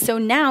so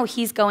now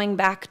he's going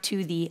back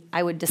to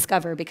I would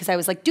discover, because I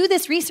was like, do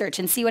this research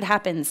and see what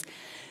happens.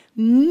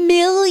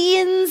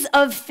 Millions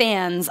of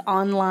fans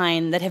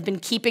online that have been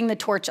keeping the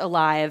torch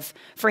alive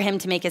for him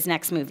to make his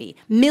next movie.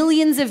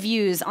 Millions of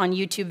views on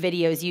YouTube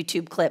videos,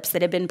 YouTube clips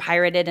that have been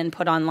pirated and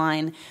put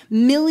online.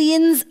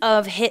 Millions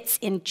of hits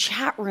in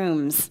chat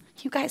rooms,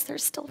 you guys,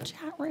 there's still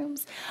chat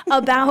rooms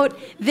about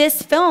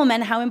this film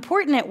and how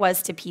important it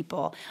was to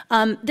people.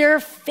 There are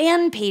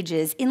fan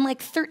pages in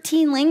like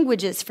 13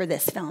 languages for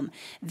this film.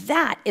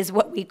 That is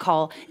what we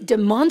call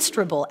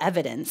demonstrable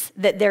evidence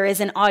that there is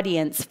an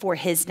audience for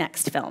his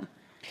next film.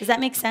 Does that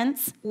make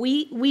sense?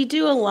 We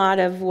do a lot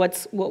of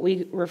what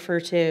we refer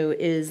to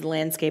is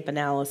landscape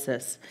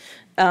analysis,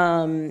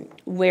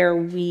 where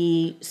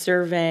we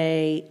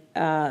survey.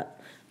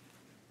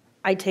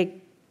 I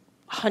take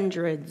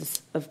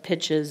hundreds of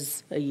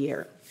pitches a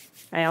year.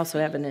 I also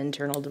have an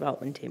internal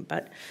development team,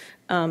 but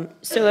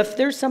so if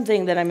there's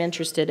something that I'm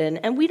interested in,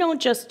 and we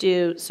don't just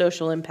do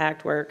social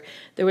impact work.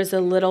 There was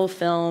a little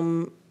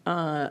film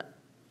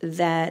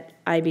that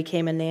I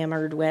became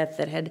enamored with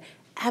that had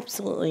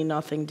absolutely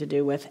nothing to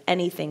do with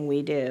anything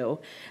we do,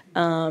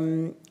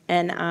 and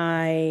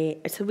I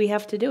said we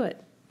have to do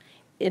it.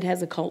 It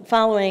has a cult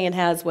following, it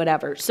has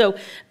whatever. So,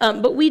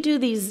 but we do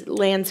these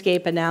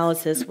landscape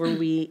analysis where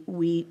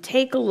we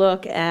take a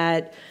look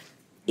at,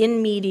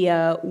 in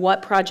media,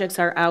 what projects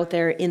are out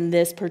there in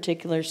this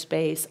particular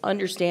space,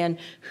 understand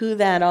who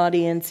that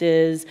audience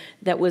is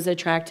that was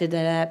attracted to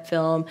that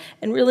film,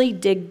 and really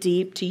dig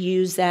deep to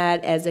use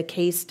that as a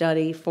case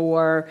study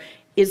for,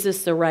 is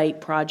this the right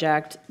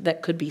project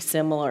that could be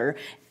similar?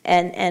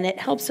 And it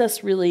helps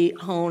us really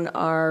hone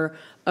our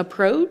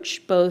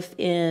approach, both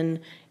in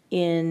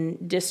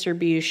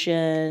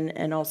distribution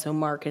and also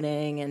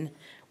marketing and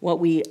what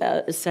we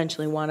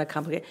essentially want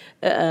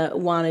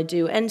to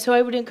do. And so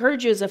I would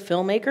encourage you as a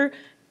filmmaker,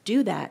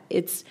 do that.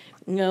 It's,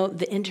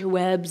 the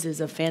interwebs is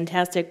a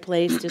fantastic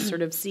place to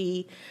sort of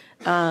see,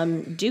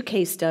 do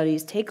case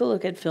studies, take a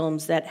look at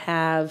films that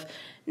have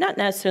not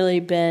necessarily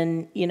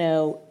been,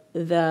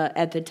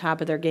 at the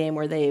top of their game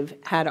where they've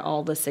had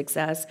all the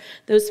success.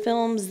 Those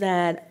films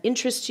that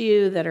interest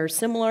you, that are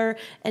similar,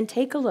 and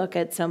take a look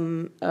at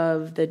some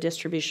of the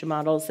distribution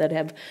models that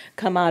have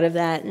come out of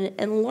that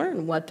and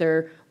learn what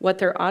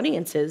their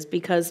audience is,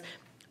 because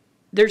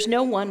there's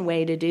no one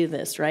way to do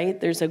this, right?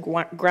 There's a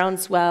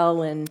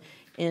groundswell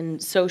in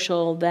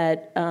social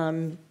that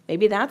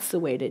maybe that's the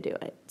way to do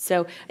it.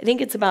 So I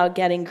think it's about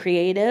getting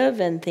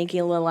creative and thinking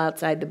a little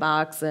outside the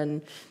box,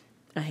 and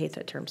I hate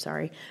that term,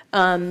 sorry.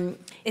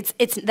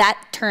 It's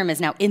that term is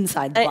now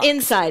inside the box.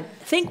 Inside.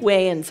 Think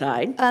way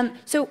inside.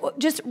 So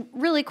just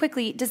really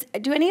quickly,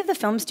 do any of the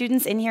film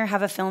students in here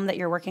have a film that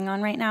you're working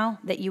on right now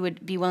that you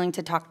would be willing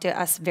to talk to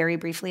us very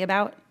briefly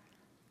about?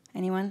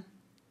 Anyone?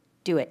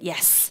 Do it.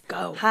 Yes.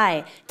 Go.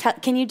 Hi.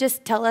 Can you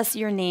just tell us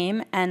your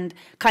name and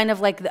kind of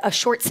like a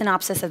short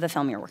synopsis of the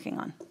film you're working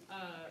on?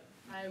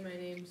 Hi, my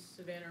name's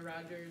Savannah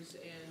Rogers,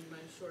 and my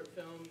short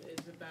film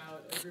is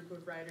about a group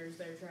of writers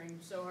that are trying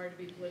so hard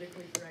to be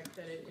politically correct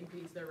that it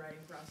impedes their writing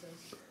process.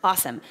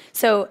 Awesome.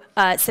 So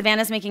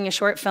Savannah's making a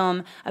short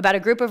film about a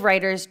group of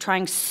writers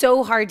trying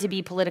so hard to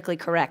be politically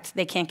correct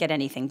they can't get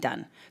anything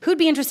done. Who'd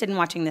be interested in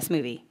watching this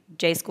movie?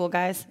 J-School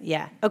guys?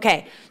 Yeah.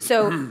 Okay.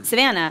 So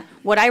Savannah,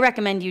 what I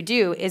recommend you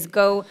do is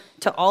go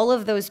to all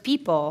of those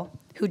people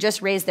who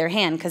just raised their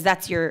hand, because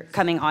that's your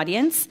coming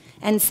audience,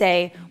 and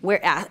say,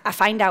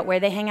 find out where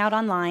they hang out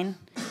online,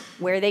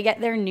 where they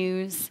get their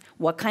news,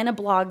 what kind of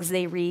blogs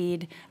they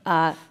read.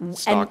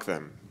 Stalk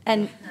them.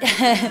 And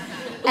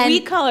we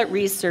call it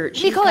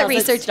research. We call it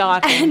research.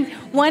 Stalking.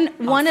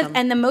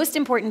 And the most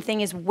important thing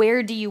is,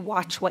 where do you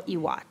watch what you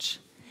watch?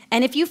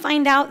 And if you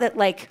find out that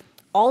like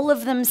all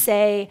of them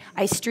say,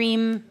 I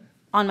stream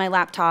on my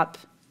laptop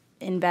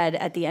in bed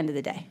at the end of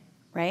the day,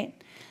 right?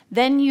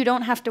 Then you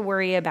don't have to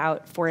worry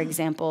about, for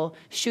example,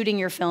 shooting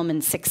your film in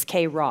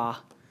 6K RAW,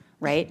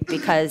 right?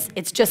 Because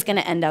it's just going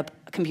to end up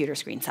a computer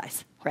screen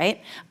size,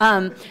 right?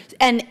 And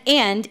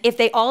if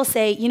they all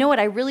say, you know what,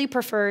 I really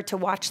prefer to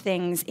watch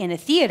things in a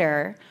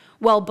theater,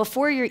 well,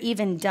 before you're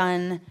even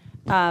done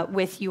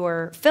with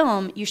your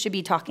film, you should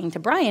be talking to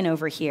Brian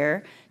over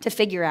here to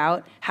figure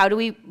out, how do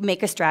we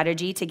make a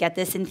strategy to get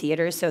this in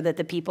theaters so that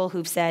the people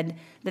who've said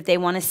that they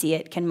want to see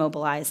it can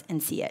mobilize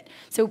and see it.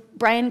 So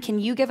Brian, can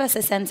you give us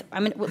a sense,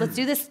 let's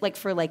do this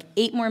for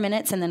 8 more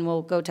minutes and then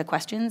we'll go to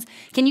questions.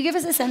 Can you give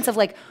us a sense of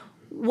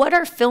what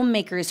are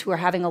filmmakers who are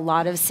having a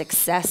lot of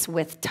success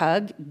with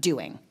Tugg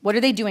doing? What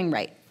are they doing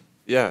right?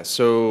 Yeah,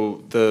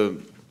 so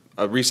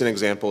a recent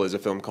example is a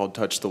film called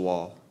Touch the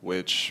Wall,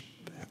 which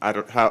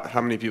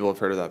how many people have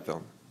heard of that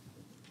film?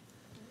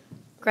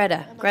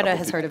 Greta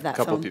has heard of that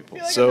film. A couple people.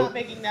 I feel like I'm not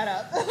making that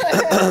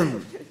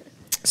up.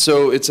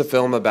 So it's a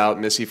film about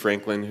Missy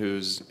Franklin,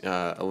 who's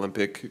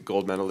Olympic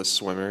gold medalist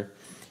swimmer.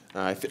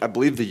 I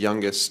believe the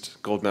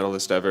youngest gold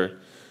medalist ever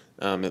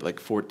at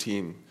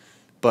 14.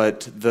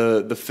 But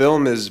the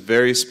film is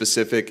very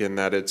specific in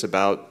that it's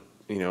about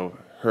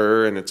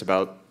her, and it's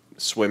about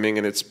swimming,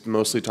 and it's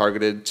mostly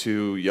targeted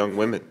to young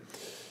women.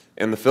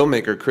 And the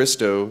filmmaker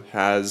Christo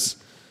has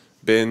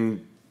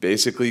been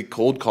basically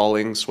cold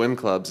calling swim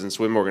clubs and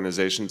swim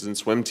organizations and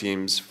swim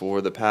teams for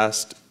the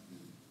past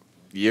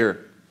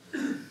year.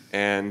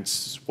 And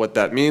what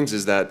that means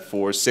is that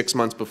for 6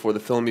 months before the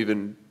film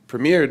even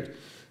premiered,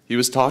 he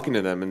was talking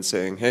to them and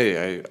saying,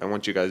 hey, I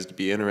want you guys to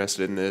be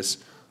interested in this.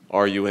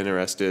 Are you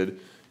interested?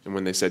 And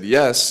when they said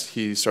yes,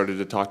 he started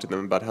to talk to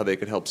them about how they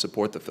could help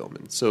support the film.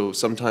 And so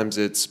sometimes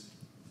it's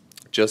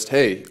just,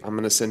 hey, I'm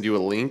going to send you a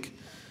link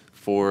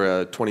for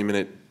a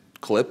 20-minute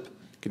clip.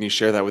 Can you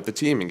share that with the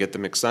team and get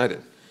them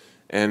excited?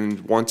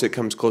 And once it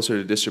comes closer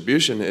to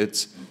distribution,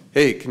 it's,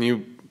 hey, can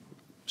you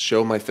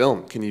show my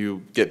film? Can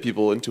you get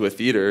people into a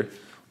theater,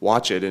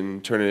 watch it,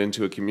 and turn it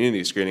into a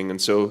community screening? And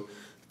so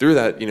through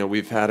that,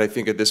 we've had, I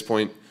think at this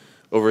point,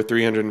 over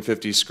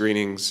 350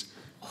 screenings,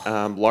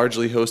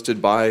 largely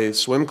hosted by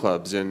swim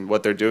clubs. And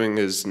what they're doing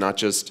is not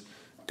just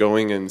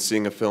going and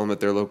seeing a film at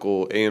their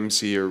local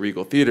AMC or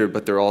Regal Theater,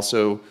 but they're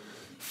also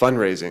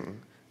fundraising.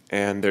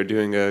 And they're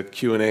doing a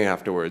Q&A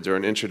afterwards, or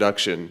an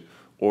introduction,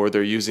 or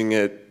they're using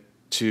it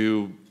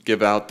to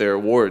give out their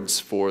awards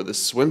for the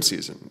swim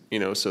season,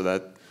 so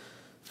that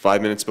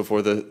 5 minutes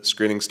before the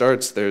screening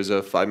starts, there's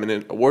a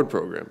 5-minute award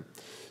program.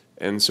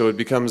 And so it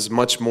becomes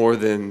much more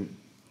than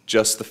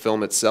just the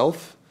film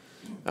itself.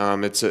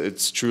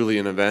 It's truly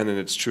an event, and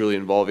it's truly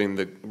involving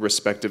the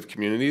respective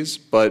communities.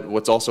 But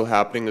what's also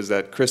happening is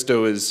that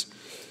Christo is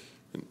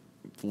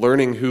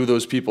learning who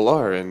those people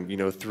are,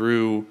 and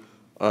through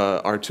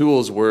our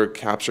tools, we're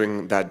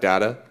capturing that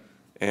data,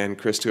 and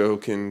Christo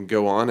can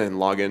go on and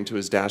log into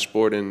his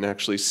dashboard and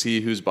actually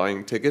see who's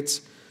buying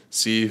tickets,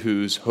 see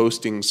who's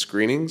hosting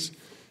screenings,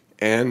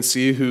 and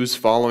see who's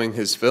following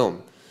his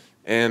film.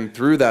 And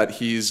through that,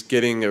 he's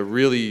getting a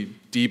really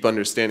deep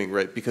understanding,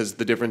 right? Because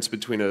the difference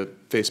between a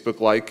Facebook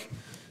like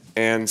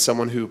and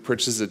someone who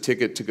purchases a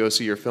ticket to go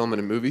see your film in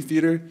a movie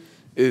theater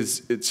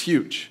it's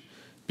huge.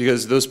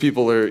 Because those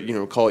people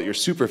are, call it your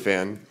super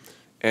fan,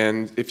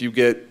 and if you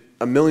get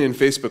 1 million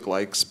Facebook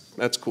likes,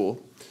 that's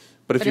cool.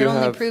 But if it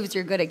only proves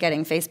you're good at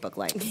getting Facebook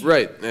likes.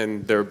 Right,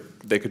 and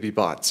they could be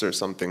bots or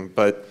something.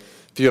 But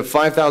if you have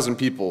 5,000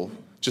 people,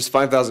 just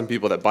 5,000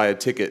 people that buy a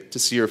ticket to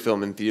see your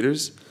film in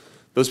theaters,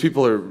 those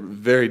people are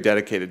very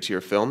dedicated to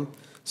your film,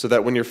 so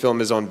that when your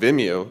film is on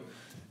Vimeo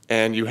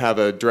and you have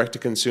a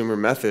direct-to-consumer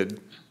method,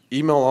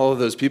 email all of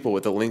those people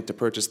with a link to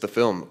purchase the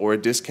film, or a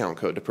discount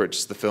code to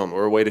purchase the film,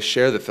 or a way to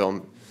share the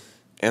film,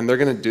 and they're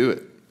going to do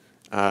it.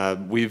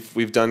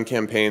 We've done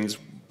campaigns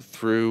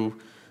through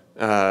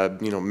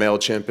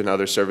MailChimp and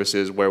other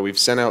services where we've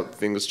sent out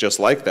things just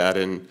like that.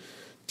 And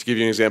to give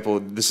you an example,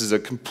 this is a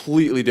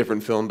completely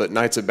different film, but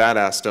Knights of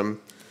Badassdom,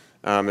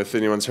 if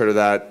anyone's heard of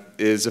that,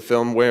 is a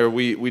film where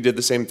we did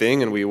the same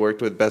thing, and we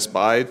worked with Best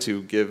Buy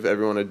to give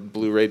everyone a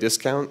Blu-ray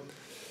discount.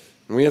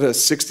 And we had a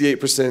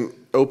 68%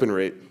 open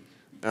rate,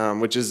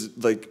 which is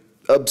like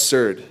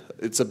absurd.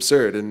 It's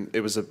absurd. And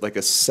it was like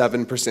a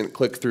 7%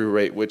 click-through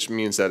rate, which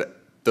means that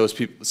those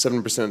people,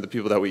 7% of the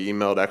people that we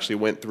emailed actually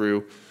went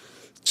through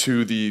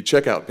to the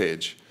checkout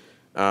page.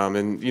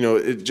 And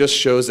it just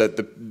shows that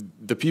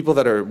the people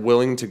that are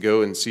willing to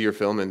go and see your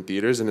film in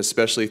theaters, and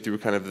especially through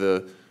kind of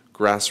the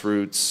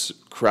grassroots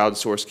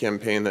crowdsource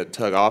campaign that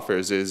Tugg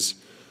offers, is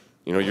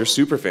your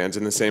super fans,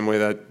 in the same way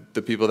that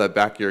the people that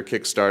back your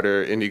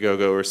Kickstarter,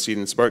 Indiegogo, or Seed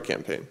and Spark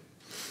campaign.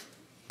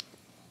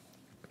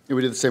 Yeah,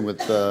 we did the same with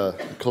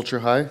Culture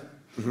High.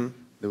 Mm-hmm.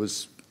 There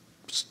was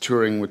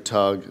touring with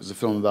Tugg. It was a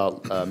film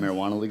about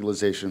marijuana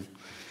legalization.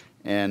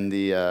 And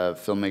the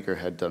filmmaker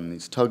had done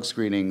these Tugg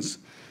screenings.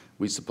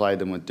 We supplied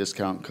them with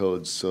discount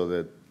codes so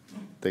that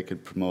they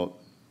could promote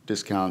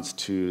discounts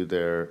to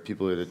their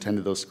people who had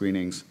attended those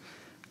screenings.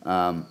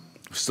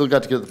 We still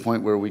got to get to the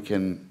point where we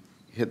can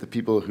hit the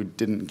people who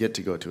didn't get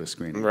to go to a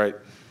screening. Right.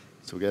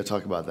 So we got to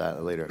talk about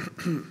that later.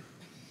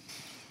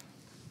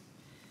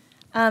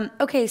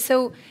 Okay,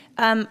 so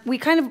we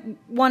kind of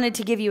wanted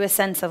to give you a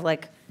sense of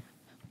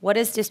what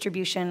is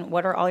distribution?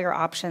 What are all your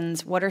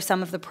options? What are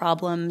some of the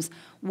problems?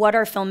 What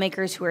are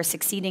filmmakers who are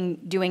succeeding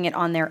doing it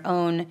on their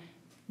own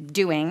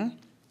doing?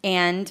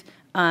 And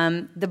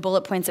the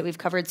bullet points that we've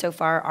covered so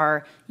far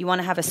are, you want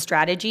to have a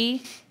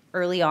strategy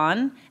early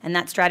on, and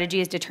that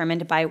strategy is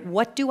determined by,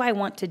 what do I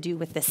want to do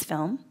with this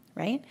film,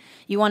 right?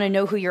 You want to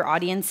know who your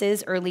audience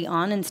is early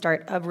on and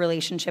start a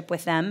relationship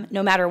with them,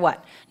 no matter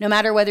what. No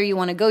matter whether you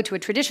want to go to a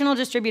traditional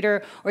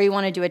distributor or you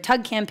want to do a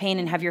Tugg campaign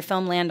and have your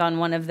film land on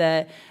one of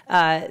the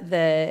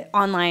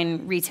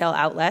online retail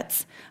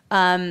outlets.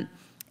 And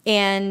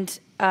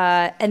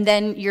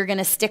then you're going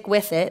to stick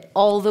with it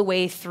all the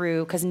way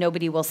through, because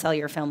nobody will sell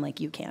your film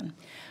like you can.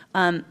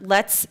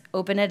 Let's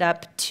open it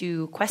up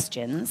to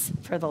questions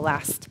for the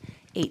last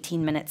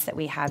 18 minutes that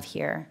we have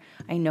here.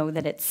 I know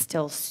that it's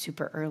still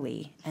super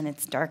early and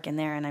it's dark in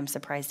there, and I'm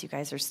surprised you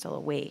guys are still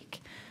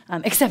awake,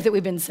 except that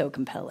we've been so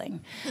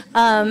compelling.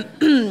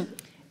 Does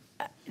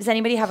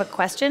anybody have a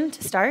question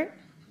to start?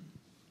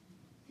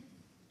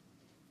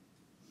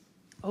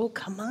 Oh,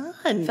 come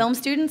on. Film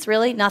students,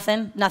 really?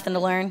 Nothing? Nothing to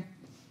learn?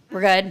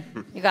 We're good?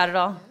 You got it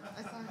all?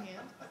 I saw a hand.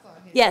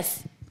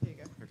 Yes. There you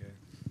go.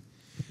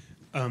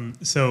 Okay.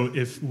 So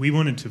if we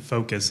wanted to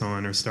focus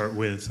on or start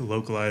with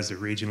localized or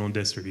regional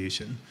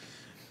distribution,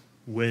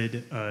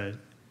 would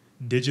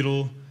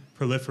digital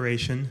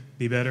proliferation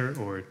be better,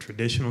 or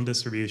traditional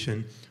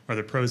distribution? Are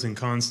there pros and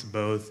cons to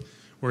both,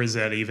 or is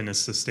that even a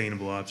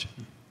sustainable option?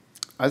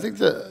 I think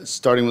that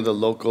starting with a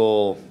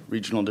local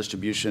regional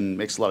distribution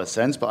makes a lot of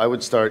sense, but I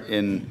would start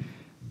in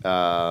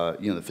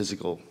the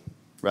physical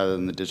rather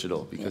than the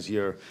digital, because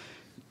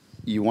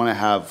you want to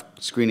have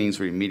screenings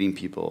where you're meeting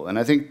people. And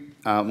I think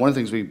one of the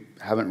things we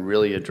haven't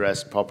really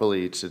addressed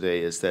properly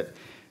today is that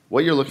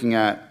what you're looking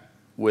at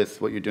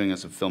with what you're doing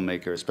as a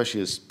filmmaker,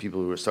 especially as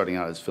people who are starting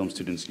out as film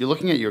students, you're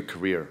looking at your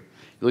career.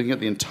 You're looking at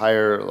the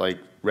entire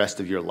rest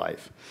of your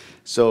life.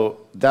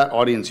 So that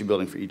audience you're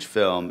building for each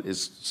film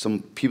is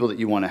some people that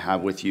you want to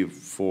have with you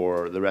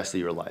for the rest of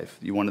your life.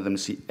 You wanted them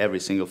to see every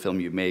single film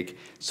you make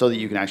so that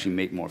you can actually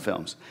make more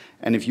films.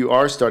 And if you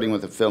are starting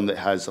with a film that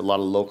has a lot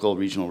of local,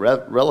 regional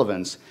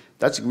relevance,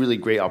 that's a really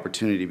great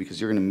opportunity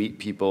because you're going to meet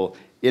people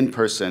in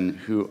person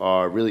who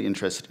are really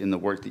interested in the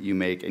work that you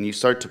make, and you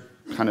start to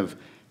kind of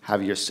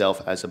have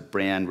yourself as a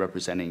brand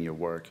representing your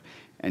work.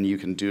 And you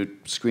can do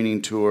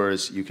screening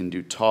tours, you can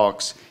do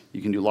talks,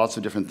 you can do lots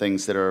of different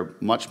things that are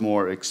much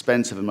more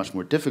expensive and much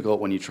more difficult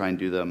when you try and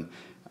do them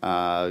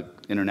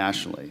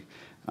internationally.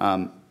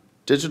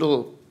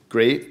 Digital,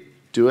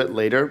 great, do it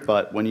later,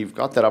 but when you've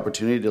got that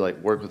opportunity to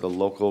work with a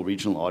local,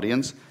 regional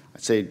audience,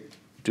 I'd say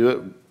do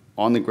it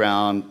on the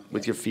ground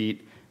with your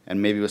feet,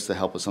 and maybe with the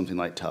help of something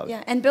like Tugg.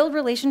 Yeah, and build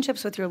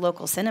relationships with your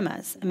local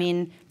cinemas. I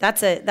mean,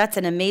 that's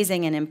an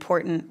amazing and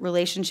important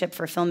relationship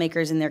for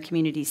filmmakers in their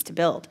communities to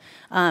build,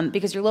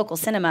 because your local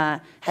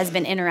cinema has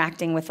been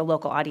interacting with the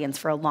local audience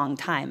for a long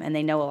time, and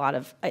they know a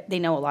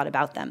lot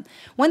about them.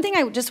 One thing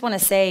I just want to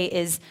say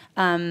is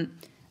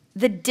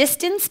the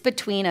distance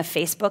between a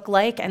Facebook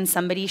like and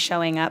somebody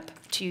showing up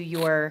to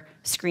your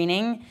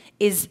screening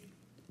is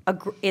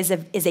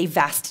a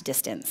vast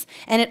distance,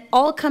 and it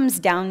all comes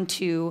down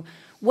to,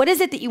 what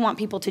is it that you want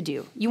people to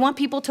do? You want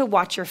people to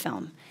watch your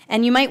film,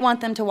 and you might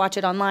want them to watch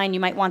it online, you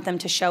might want them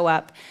to show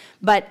up,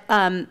 but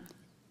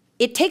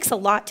it takes a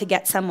lot to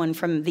get someone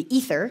from the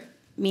ether,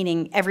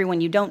 meaning everyone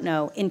you don't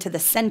know, into the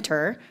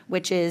center,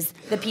 which is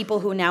the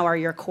people who now are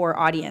your core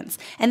audience.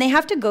 And they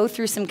have to go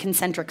through some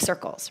concentric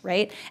circles,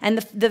 right? And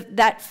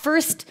that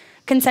first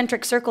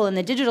concentric circle in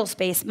the digital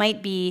space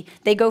might be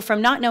they go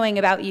from not knowing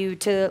about you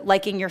to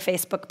liking your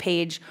Facebook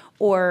page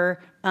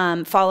or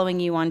following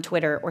you on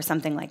Twitter or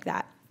something like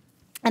that.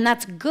 And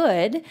that's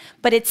good,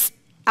 but it's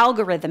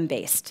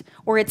algorithm-based,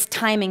 or it's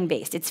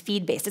timing-based, it's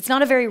feed-based. It's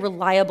not a very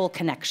reliable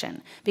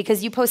connection,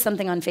 because you post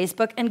something on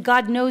Facebook, and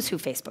God knows who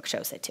Facebook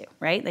shows it to,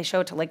 right? They show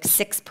it to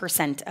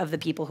 6% of the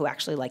people who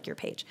actually like your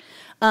page.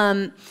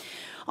 On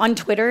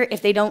Twitter,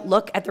 if they don't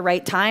look at the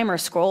right time or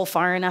scroll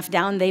far enough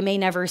down, they may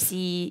never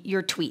see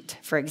your tweet,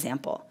 for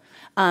example,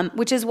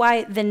 which is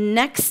why the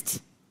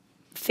next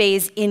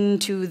phase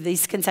into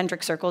these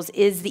concentric circles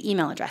is the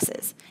email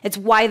addresses. It's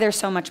why they're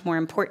so much more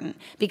important,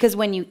 because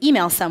when you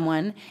email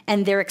someone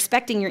and they're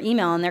expecting your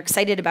email and they're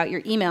excited about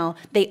your email,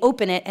 they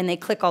open it and they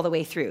click all the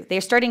way through.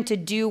 They're starting to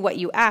do what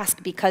you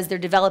ask because they're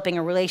developing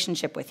a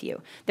relationship with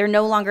you. They're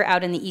no longer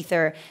out in the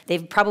ether.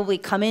 They've probably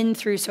come in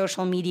through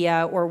social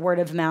media or word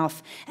of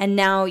mouth, and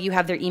now you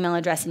have their email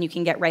address and you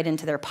can get right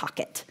into their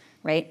pocket,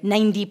 right?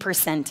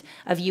 90%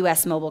 of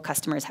US mobile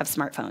customers have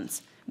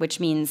smartphones, which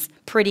means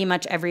pretty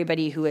much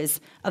everybody who is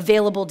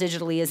available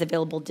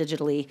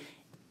digitally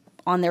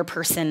on their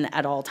person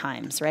at all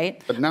times,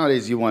 right? But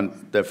nowadays you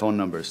want their phone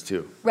numbers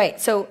too. Right,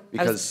 so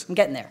Because I'm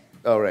getting there.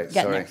 Oh, right,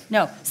 Getting sorry. there.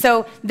 No,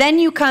 so then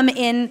you come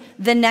in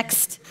the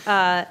next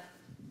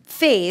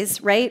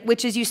phase, right,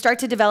 which is you start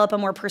to develop a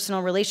more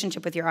personal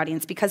relationship with your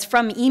audience, because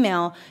from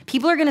email,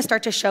 people are going to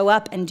start to show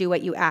up and do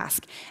what you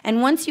ask.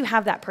 And once you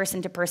have that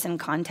person-to-person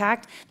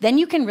contact, then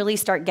you can really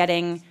start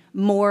getting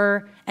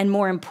more and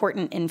more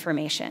important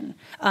information.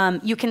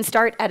 You can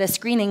start at a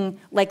screening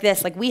like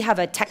this, like we have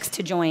a text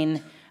to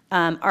join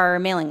our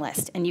mailing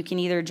list, and you can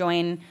either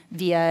join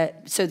via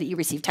so that you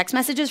receive text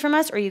messages from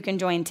us, or you can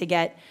join to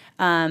get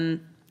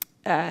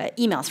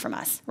emails from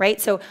us,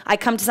 right? So I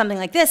come to something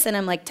like this and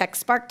I'm like,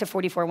 text Spark to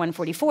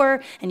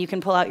 44144, and you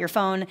can pull out your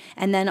phone,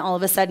 and then all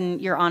of a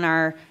sudden you're on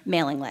our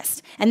mailing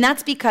list. And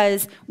that's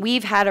because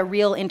we've had a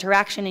real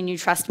interaction and you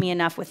trust me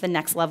enough with the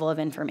next level of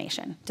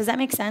information. Does that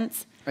make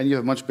sense? And you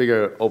have a much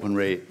bigger open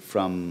rate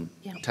from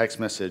text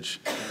message,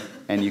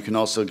 and you can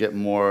also get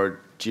more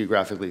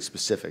geographically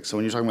specific. So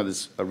when you're talking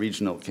about a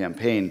regional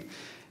campaign,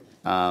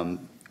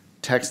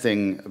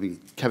 texting, I mean,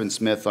 Kevin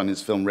Smith on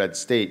his film Red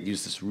State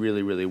used this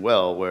really, really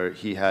well, where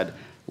he had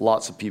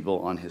lots of people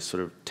on his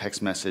sort of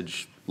text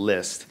message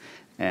list,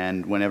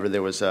 and whenever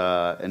there was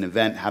an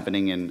event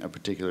happening in a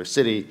particular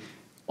city,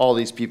 all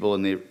these people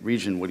in the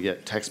region would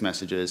get text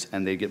messages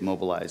and they'd get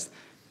mobilized.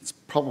 It's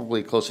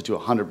probably closer to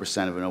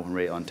 100% of an open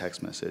rate on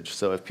text message.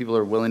 So if people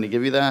are willing to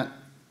give you that,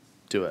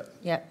 do it.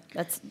 Yeah,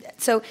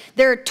 so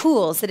there are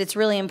tools that it's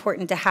really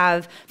important to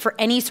have for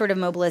any sort of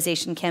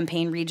mobilization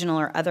campaign, regional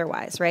or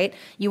otherwise, right?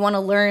 You want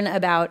to learn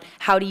about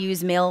how to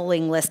use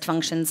mailing list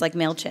functions like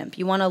MailChimp.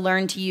 You want to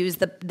learn to use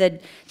the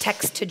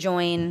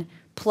text-to-join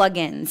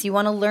plugins. You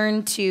want to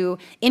learn to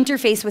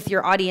interface with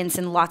your audience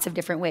in lots of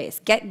different ways.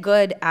 Get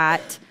good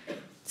at,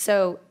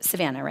 so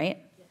Savannah, right?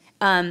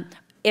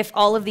 If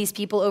all of these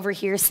people over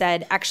here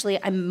said, actually,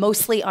 I'm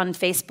mostly on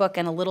Facebook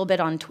and a little bit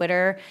on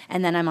Twitter,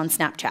 and then I'm on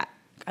Snapchat.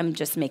 I'm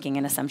just making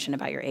an assumption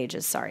about your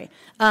ages, sorry.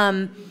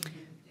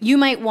 You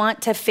might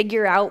want to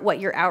figure out what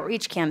your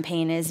outreach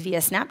campaign is via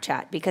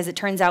Snapchat, because it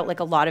turns out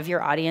like a lot of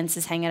your audience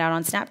is hanging out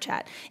on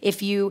Snapchat. If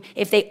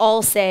they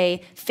all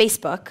say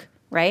Facebook,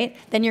 right,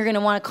 then you're going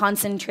to want to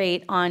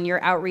concentrate on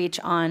your outreach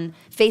on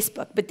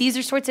Facebook. But these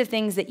are sorts of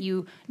things that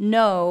you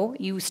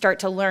start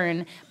to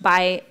learn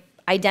by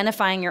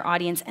identifying your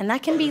audience, and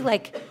that can be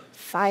like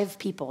 5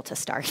 people to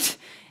start,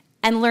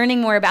 and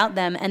learning more about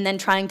them, and then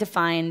trying to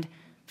find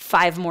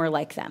 5 more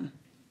like them.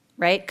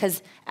 Right?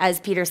 Because as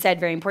Peter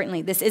said very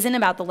importantly, this isn't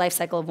about the life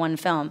cycle of one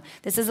film.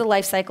 This is a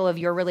life cycle of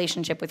your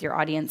relationship with your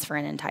audience for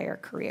an entire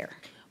career.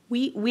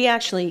 We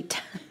actually,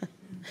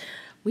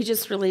 we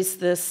just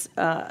released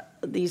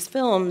these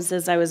films,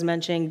 as I was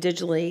mentioning,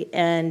 digitally,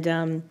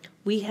 and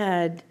we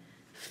had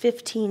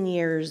 15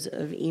 years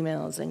of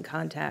emails and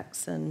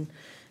contacts and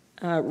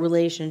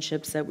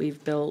relationships that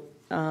we've built.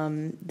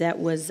 That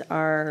was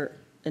our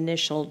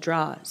initial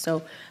draw.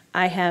 So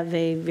I have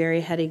a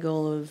very heady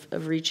goal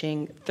of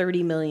reaching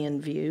 30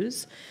 million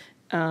views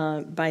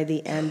by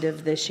the end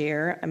of this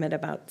year. I'm at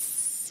about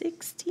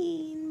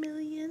 16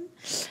 million.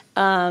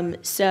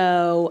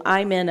 So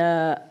I'm in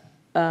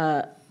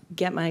a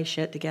get my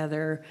shit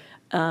together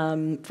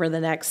for the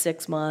next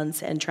 6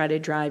 months and try to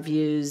drive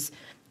views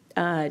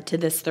to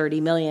this 30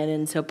 million.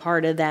 And so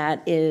part of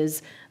that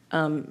is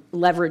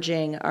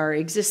leveraging our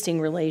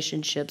existing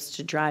relationships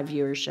to drive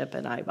viewership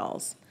and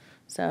eyeballs.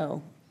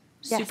 So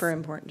super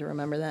important to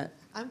remember that.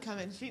 I'm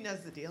coming. She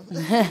knows the deal.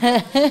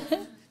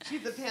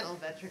 She's a panel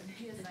veteran.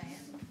 Yes, I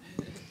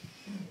am.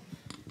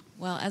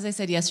 Well, as I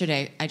said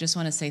yesterday, I just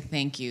want to say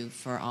thank you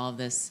for all of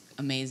this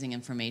amazing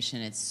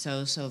information. It's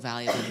so, so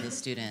valuable to the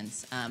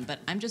students. But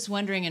I'm just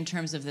wondering, in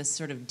terms of this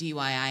sort of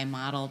DIY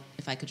model,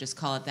 if I could just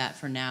call it that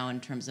for now, in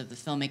terms of the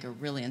filmmaker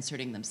really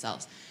inserting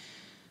themselves,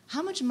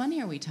 how much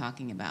money are we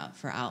talking about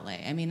for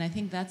outlay? I mean, I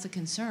think that's a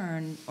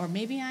concern, or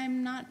maybe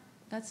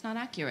that's not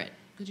accurate.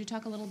 Could you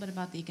talk a little bit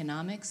about the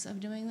economics of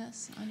doing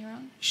this on your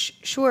own?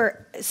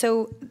 Sure.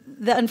 So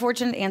the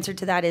unfortunate answer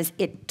to that is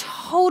it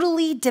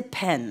totally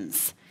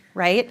depends,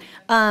 right?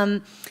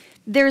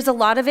 There's a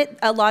lot of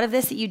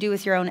this that you do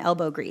with your own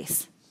elbow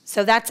grease.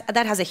 So that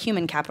has a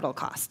human capital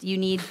cost. You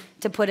need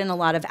to put in a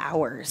lot of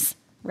hours,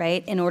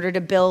 right, in order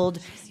to build,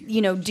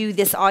 do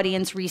this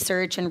audience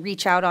research and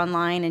reach out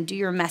online and do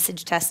your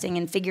message testing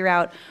and figure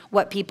out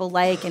what people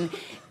like and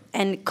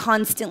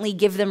constantly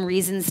give them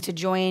reasons to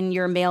join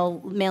your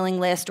mailing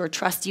list or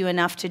trust you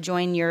enough to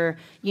join your,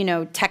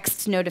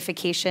 text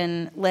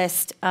notification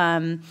list.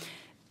 That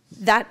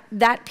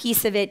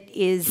piece of it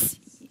is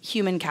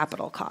human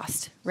capital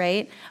cost,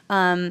 right?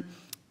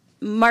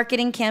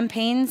 Marketing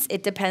campaigns,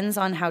 it depends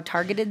on how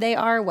targeted they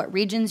are, what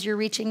regions you're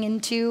reaching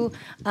into,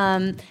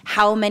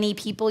 how many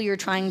people you're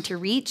trying to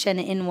reach and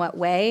in what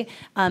way.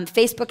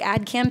 Facebook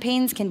ad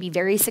campaigns can be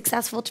very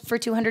successful for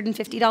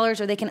 $250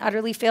 or they can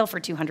utterly fail for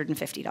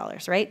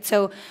 $250, right?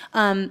 So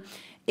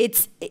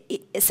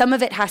some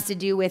of it has to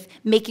do with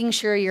making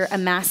sure you're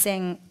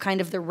amassing kind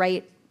of the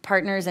right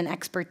partners and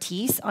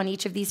expertise on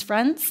each of these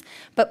fronts.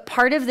 But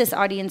part of this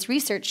audience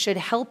research should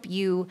help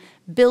you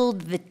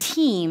build the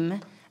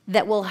team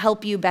that will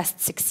help you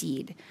best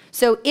succeed.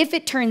 So if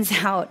it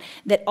turns out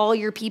that all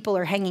your people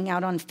are hanging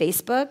out on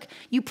Facebook,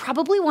 you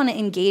probably want to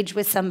engage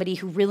with somebody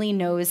who really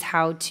knows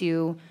how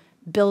to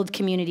build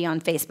community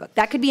on Facebook.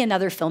 That could be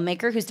another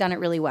filmmaker who's done it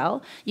really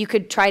well. You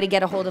could try to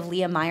get a hold of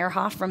Leah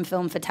Meyerhoff from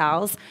Film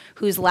Fatales,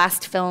 whose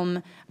last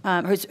film,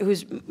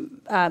 whose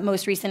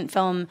most recent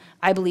film,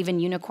 I Believe in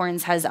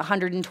Unicorns, has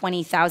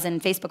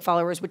 120,000 Facebook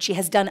followers, which she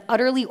has done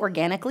utterly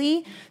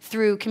organically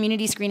through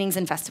community screenings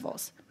and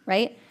festivals,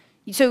 right?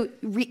 So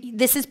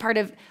this is part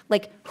of,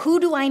 like, who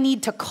do I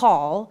need to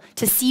call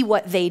to see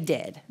what they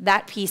did?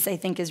 That piece, I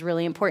think, is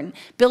really important.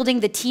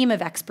 Building the team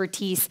of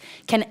expertise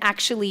can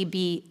actually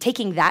be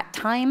taking that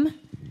time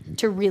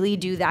to really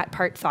do that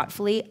part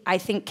thoughtfully, I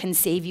think can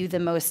save you the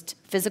most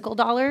physical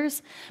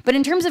dollars. But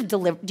in terms of,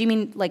 do you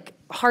mean, like,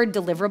 hard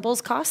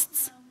deliverables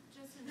costs?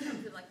 Just in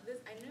terms of, like, this,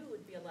 I knew it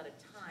would be a lot of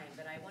time,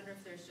 but I wonder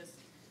if there's just,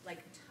 like,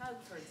 tugg,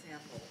 for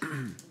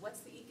example. What's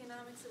the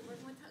economics of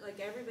working with tugg? Like,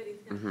 everybody's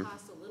going to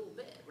cost a little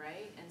bit,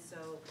 right? And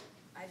so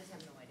I just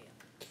have no idea.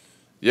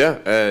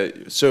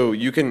 Yeah, so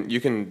you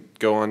can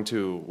go on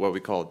to what we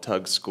call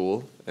Tugg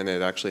School, and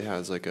it actually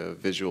has like a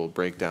visual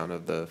breakdown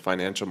of the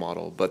financial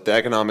model. But the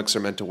economics are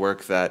meant to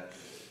work that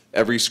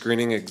every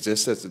screening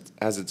exists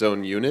as its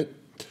own unit,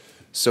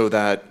 so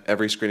that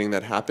every screening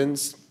that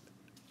happens,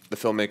 the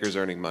filmmaker's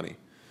earning money.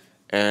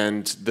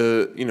 And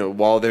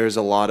while there's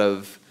a lot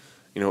of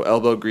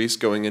elbow grease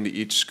going into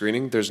each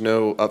screening, there's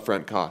no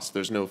upfront cost.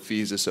 There's no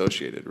fees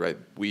associated, right?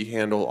 We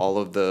handle all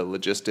of the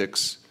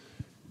logistics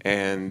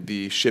and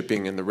the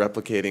shipping and the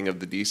replicating of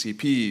the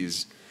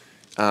DCPs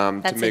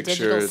That's to make a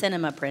digital sure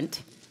cinema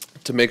print.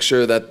 to make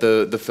sure that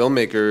the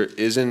filmmaker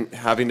isn't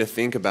having to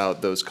think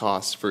about those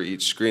costs for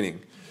each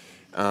screening.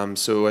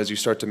 So as you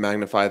start to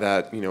magnify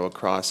that,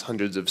 across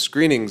hundreds of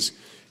screenings,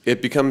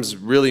 it becomes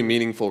really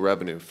meaningful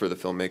revenue for the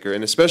filmmaker,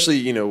 and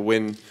especially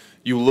when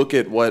you look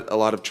at what a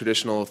lot of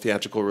traditional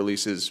theatrical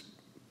releases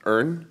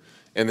earn,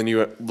 and then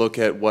you look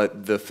at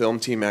what the film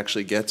team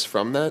actually gets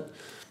from that,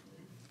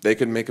 they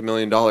could make $1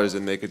 million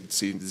and they could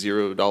see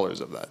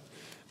 $0 of that.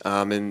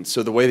 And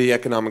so the way the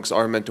economics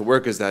are meant to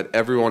work is that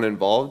everyone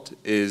involved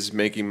is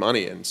making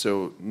money. And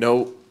so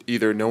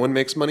either no one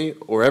makes money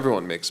or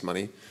everyone makes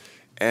money.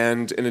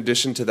 And in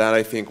addition to that,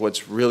 I think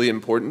what's really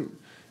important,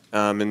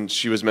 and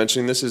she was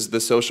mentioning this, is the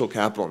social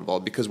capital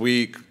involved. Because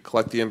we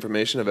collect the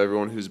information of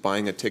everyone who's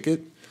buying a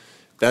ticket,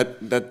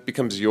 that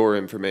becomes your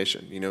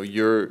information. You know,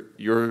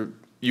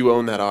 you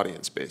own that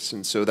audience base.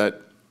 And so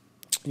that,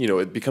 you know,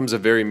 it becomes a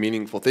very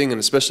meaningful thing, and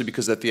especially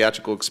because that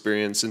theatrical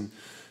experience and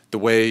the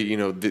way, you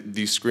know,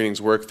 these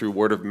screenings work through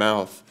word of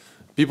mouth,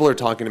 people are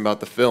talking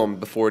about the film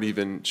before it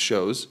even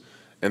shows,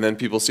 and then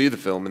people see the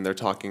film and they're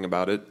talking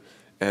about it,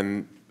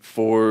 and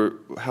for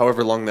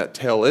however long that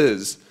tail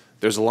is,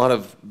 there's a lot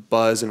of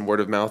buzz and word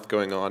of mouth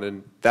going on,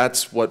 and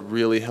that's what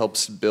really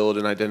helps build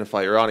and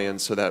identify your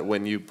audience, so that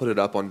when you put it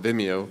up on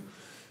Vimeo,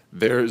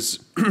 there's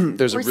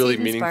a really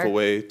meaningful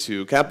way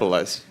to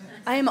capitalize.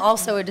 I am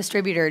also a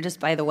distributor,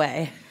 just by the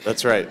way.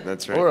 That's right.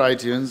 That's right. Or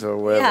iTunes or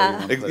wherever. Yeah. You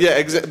want to put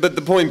Yeah, but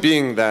the point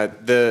being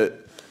that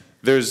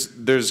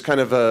there's kind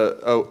of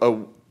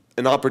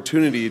an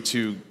opportunity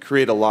to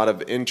create a lot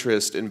of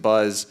interest and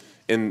buzz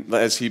in,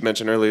 as he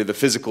mentioned earlier, the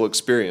physical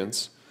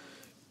experience,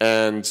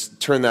 and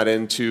turn that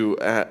into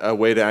a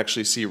way to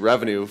actually see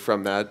revenue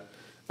from that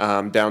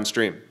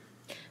downstream.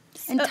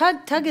 And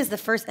Tugg is the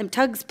first, and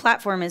Tugg's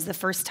platform is the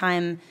first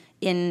time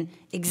in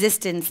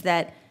existence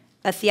that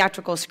a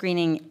theatrical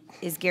screening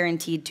is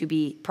guaranteed to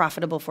be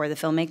profitable for the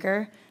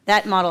filmmaker.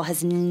 That model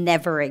has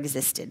never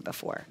existed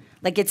before.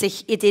 Like it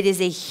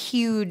is a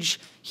huge,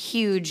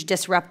 huge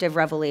disruptive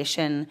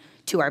revelation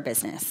to our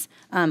business,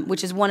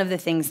 which is one of the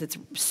things that's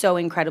so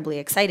incredibly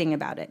exciting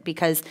about it,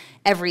 because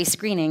every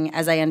screening,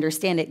 as I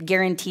understand it,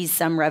 guarantees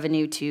some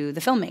revenue to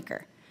the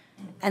filmmaker.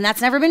 And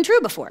that's never been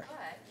true before.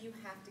 But you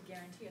have to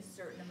guarantee a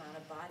certain amount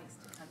of bodies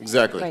to come in.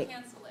 Exactly. You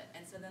cancel it.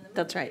 And so then the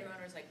That's movie right.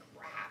 owner is like,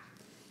 crap.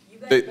 You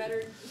guys better,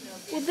 you know.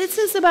 Well, this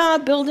is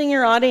about building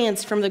your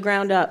audience from the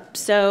ground up.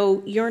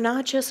 So you're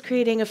not just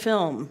creating a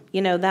film.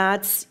 You know,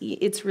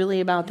 it's really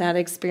about that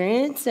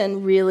experience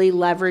and really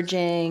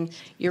leveraging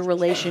your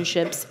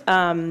relationships.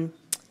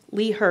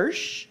 Lee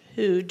Hirsch,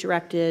 who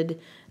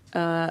directed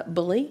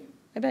Bully,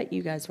 I bet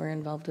you guys were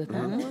involved with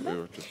that a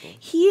little bit.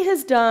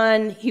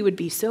 He would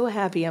be so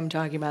happy I'm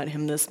talking about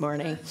him this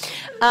morning.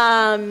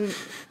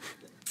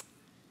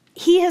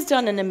 He has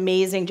done an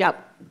amazing job.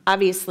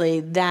 Obviously,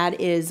 that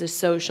is a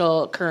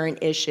social current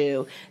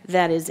issue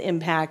that is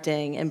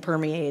impacting and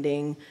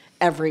permeating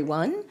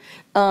everyone.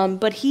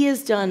 But he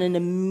has done an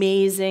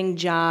amazing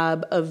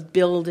job of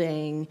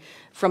building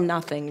from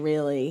nothing,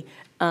 really,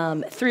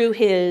 through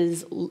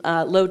his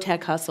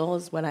low-tech hustle,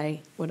 is what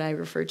I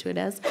refer to it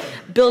as,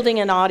 building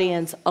an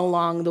audience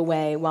along the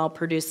way while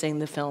producing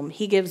the film.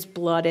 He gives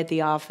blood at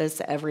the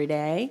office every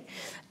day.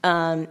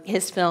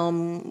 His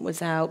film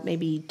was out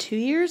maybe 2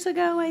 years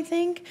ago, I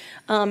think,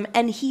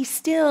 and he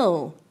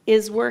still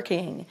is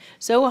working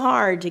so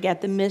hard to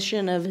get the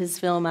mission of his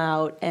film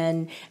out,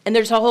 and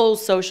there's a whole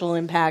social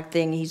impact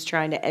thing. He's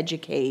trying to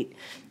educate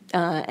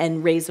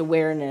and raise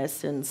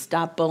awareness and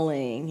stop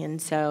bullying,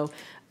 and so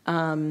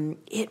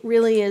it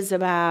really is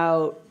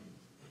about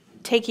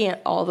taking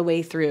it all the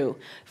way through,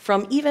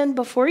 from even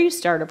before you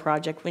start a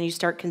project, when you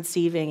start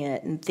conceiving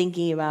it and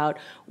thinking about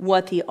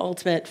what the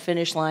ultimate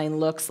finish line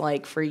looks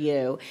like for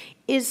you,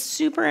 is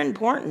super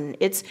important.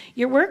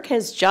 Your work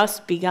has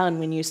just begun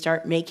when you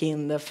start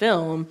making the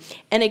film,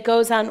 and it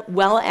goes on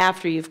well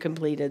after you've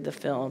completed the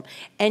film.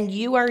 And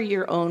you are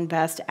your own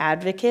best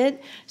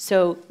advocate,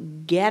 so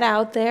get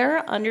out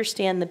there,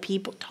 understand the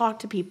people, talk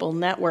to people,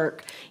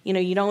 network. You know,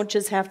 you don't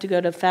just have to go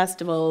to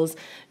festivals.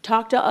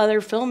 Talk to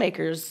other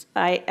filmmakers.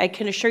 I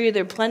can assure you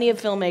there are plenty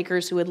of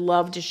filmmakers who would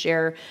love to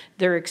share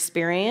their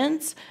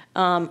experience.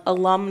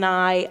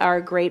 Alumni are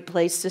a great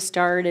place to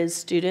start as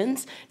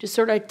students, to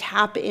sort of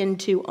tap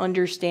into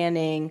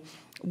understanding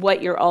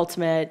what your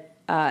ultimate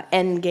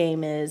end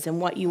game is and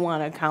what you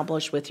want to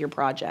accomplish with your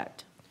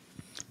project.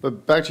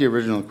 But back to your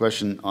original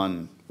question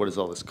on what does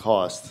all this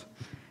cost,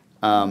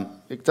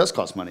 it does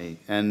cost money.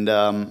 And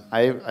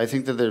I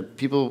think that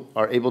people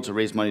are able to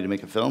raise money to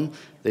make a film.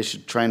 They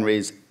should try and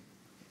raise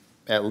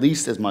at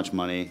least as much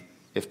money,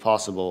 if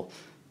possible,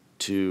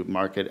 to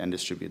market and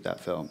distribute that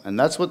film. And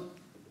that's what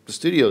the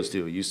studios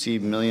do. You see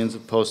millions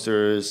of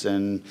posters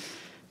and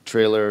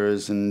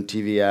trailers and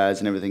TV ads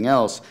and everything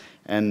else,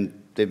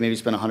 and they've maybe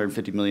spent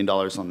 $150 million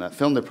on that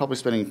film. They're probably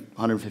spending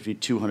 $150,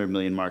 $200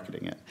 million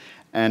marketing it.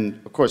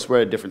 And of course,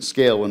 we're at a different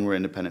scale when we're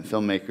independent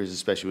filmmakers,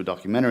 especially with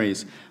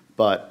documentaries.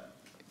 But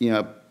you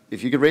know,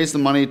 if you could raise the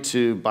money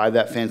to buy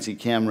that fancy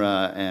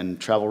camera and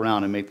travel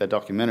around and make that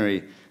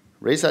documentary,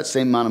 raise that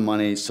same amount of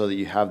money so that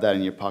you have that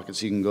in your pocket,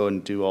 so you can go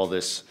and do all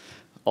this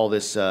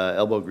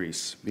elbow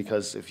grease.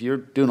 Because if you're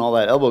doing all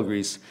that elbow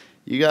grease,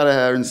 you got to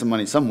earn some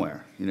money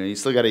somewhere. You know, you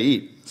still got to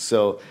eat.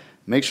 So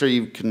make sure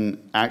you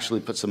can actually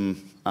put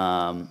some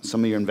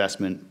of your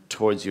investment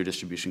towards your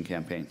distribution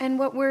campaign. And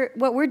what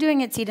we're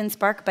doing at Seed and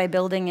Spark by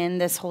building in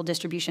this whole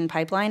distribution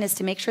pipeline is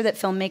to make sure that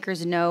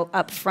filmmakers know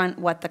upfront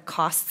what the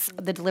costs,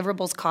 the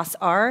deliverables costs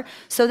are,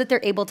 so that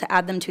they're able to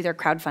add them to their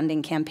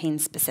crowdfunding campaign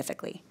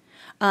specifically.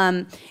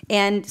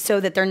 And so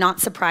that they're not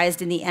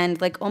surprised in the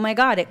end, like, oh my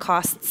God, it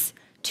costs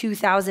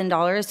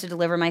 $2,000 to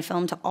deliver my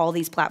film to all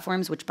these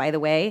platforms, which, by the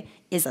way,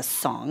 is a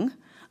song.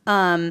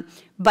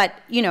 But,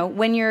 you know,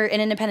 when you're an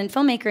independent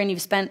filmmaker and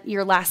you've spent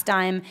your last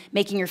dime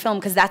making your film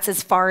because that's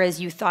as far as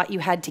you thought you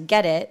had to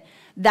get it,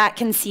 that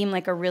can seem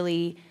like a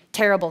really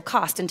terrible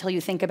cost until you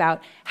think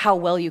about how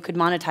well you could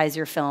monetize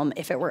your film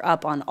if it were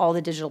up on all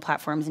the digital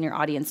platforms and your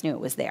audience knew it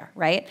was there,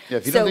 right? Yeah,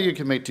 if you don't think you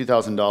can make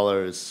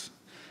 $2,000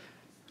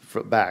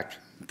 back,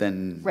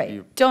 then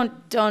right.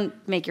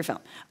 Don't make your film.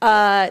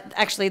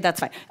 Actually, that's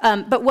fine.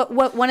 But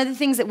one of the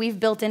things that we've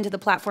built into the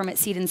platform at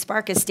Seed and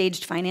Spark is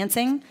staged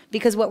financing,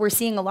 because what we're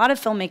seeing a lot of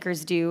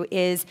filmmakers do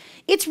is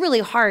it's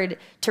really hard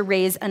to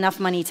raise enough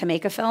money to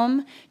make a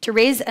film. To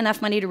raise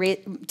enough money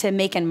to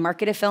make and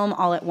market a film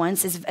all at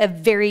once is a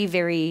very,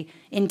 very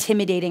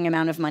intimidating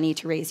amount of money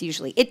to raise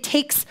usually. It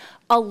takes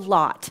a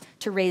lot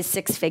to raise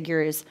 6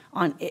 figures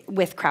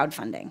with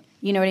crowdfunding.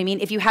 You know what I mean?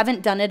 If you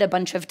haven't done it a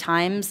bunch of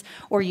times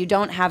or you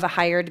don't have a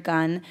hired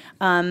gun,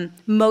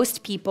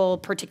 most people,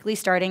 particularly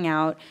starting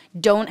out,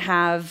 don't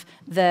have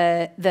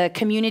the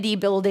community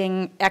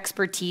building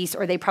expertise,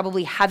 or they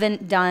probably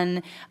haven't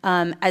done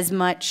as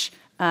much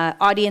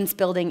audience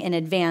building in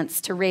advance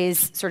to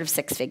raise sort of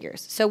 6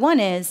 figures. So one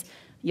is,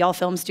 y'all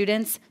film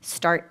students,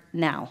 start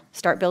now.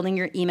 Start building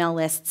your email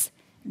lists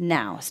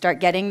now. Start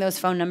getting those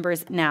phone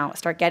numbers now.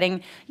 Start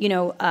getting, you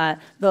know,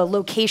 the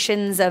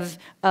locations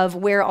of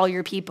where all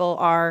your people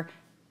are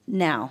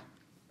now.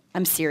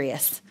 I'm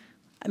serious.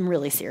 I'm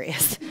really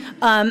serious.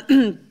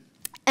 And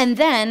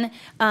then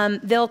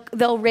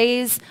they'll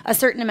raise a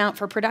certain amount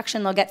for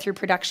production. They'll get through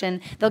production.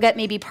 They'll get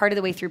maybe part of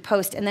the way through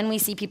post. And then we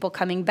see people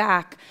coming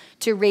back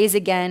to raise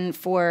again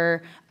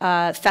for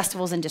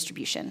festivals and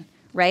distribution.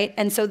 Right?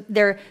 And so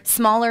they're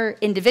smaller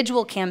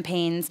individual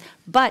campaigns,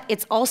 but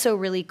it's also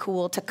really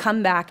cool to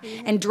come back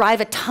and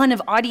drive a ton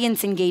of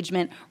audience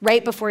engagement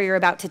right before you're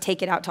about to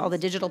take it out to all the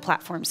digital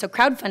platforms. So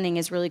crowdfunding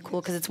is really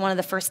cool because it's one of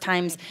the first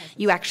times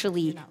you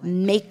actually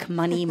make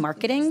money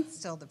marketing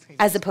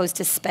as opposed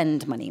to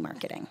spend money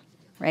marketing.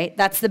 Right?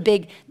 That's the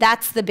big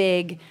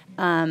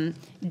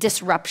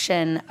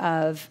disruption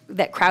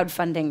that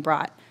crowdfunding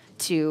brought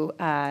to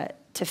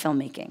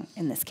filmmaking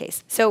in this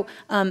case. So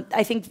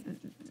I think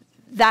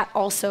that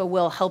also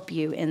will help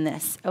you in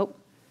this. Oh.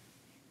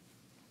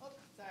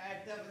 Sorry,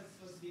 that was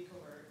supposed to be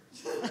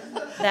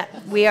covert.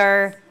 That we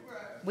are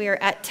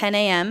at 10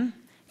 a.m.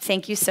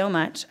 Thank you so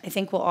much. I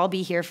think we'll all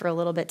be here for a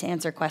little bit to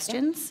answer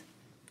questions.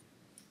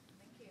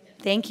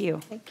 Thank you.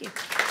 Thank you.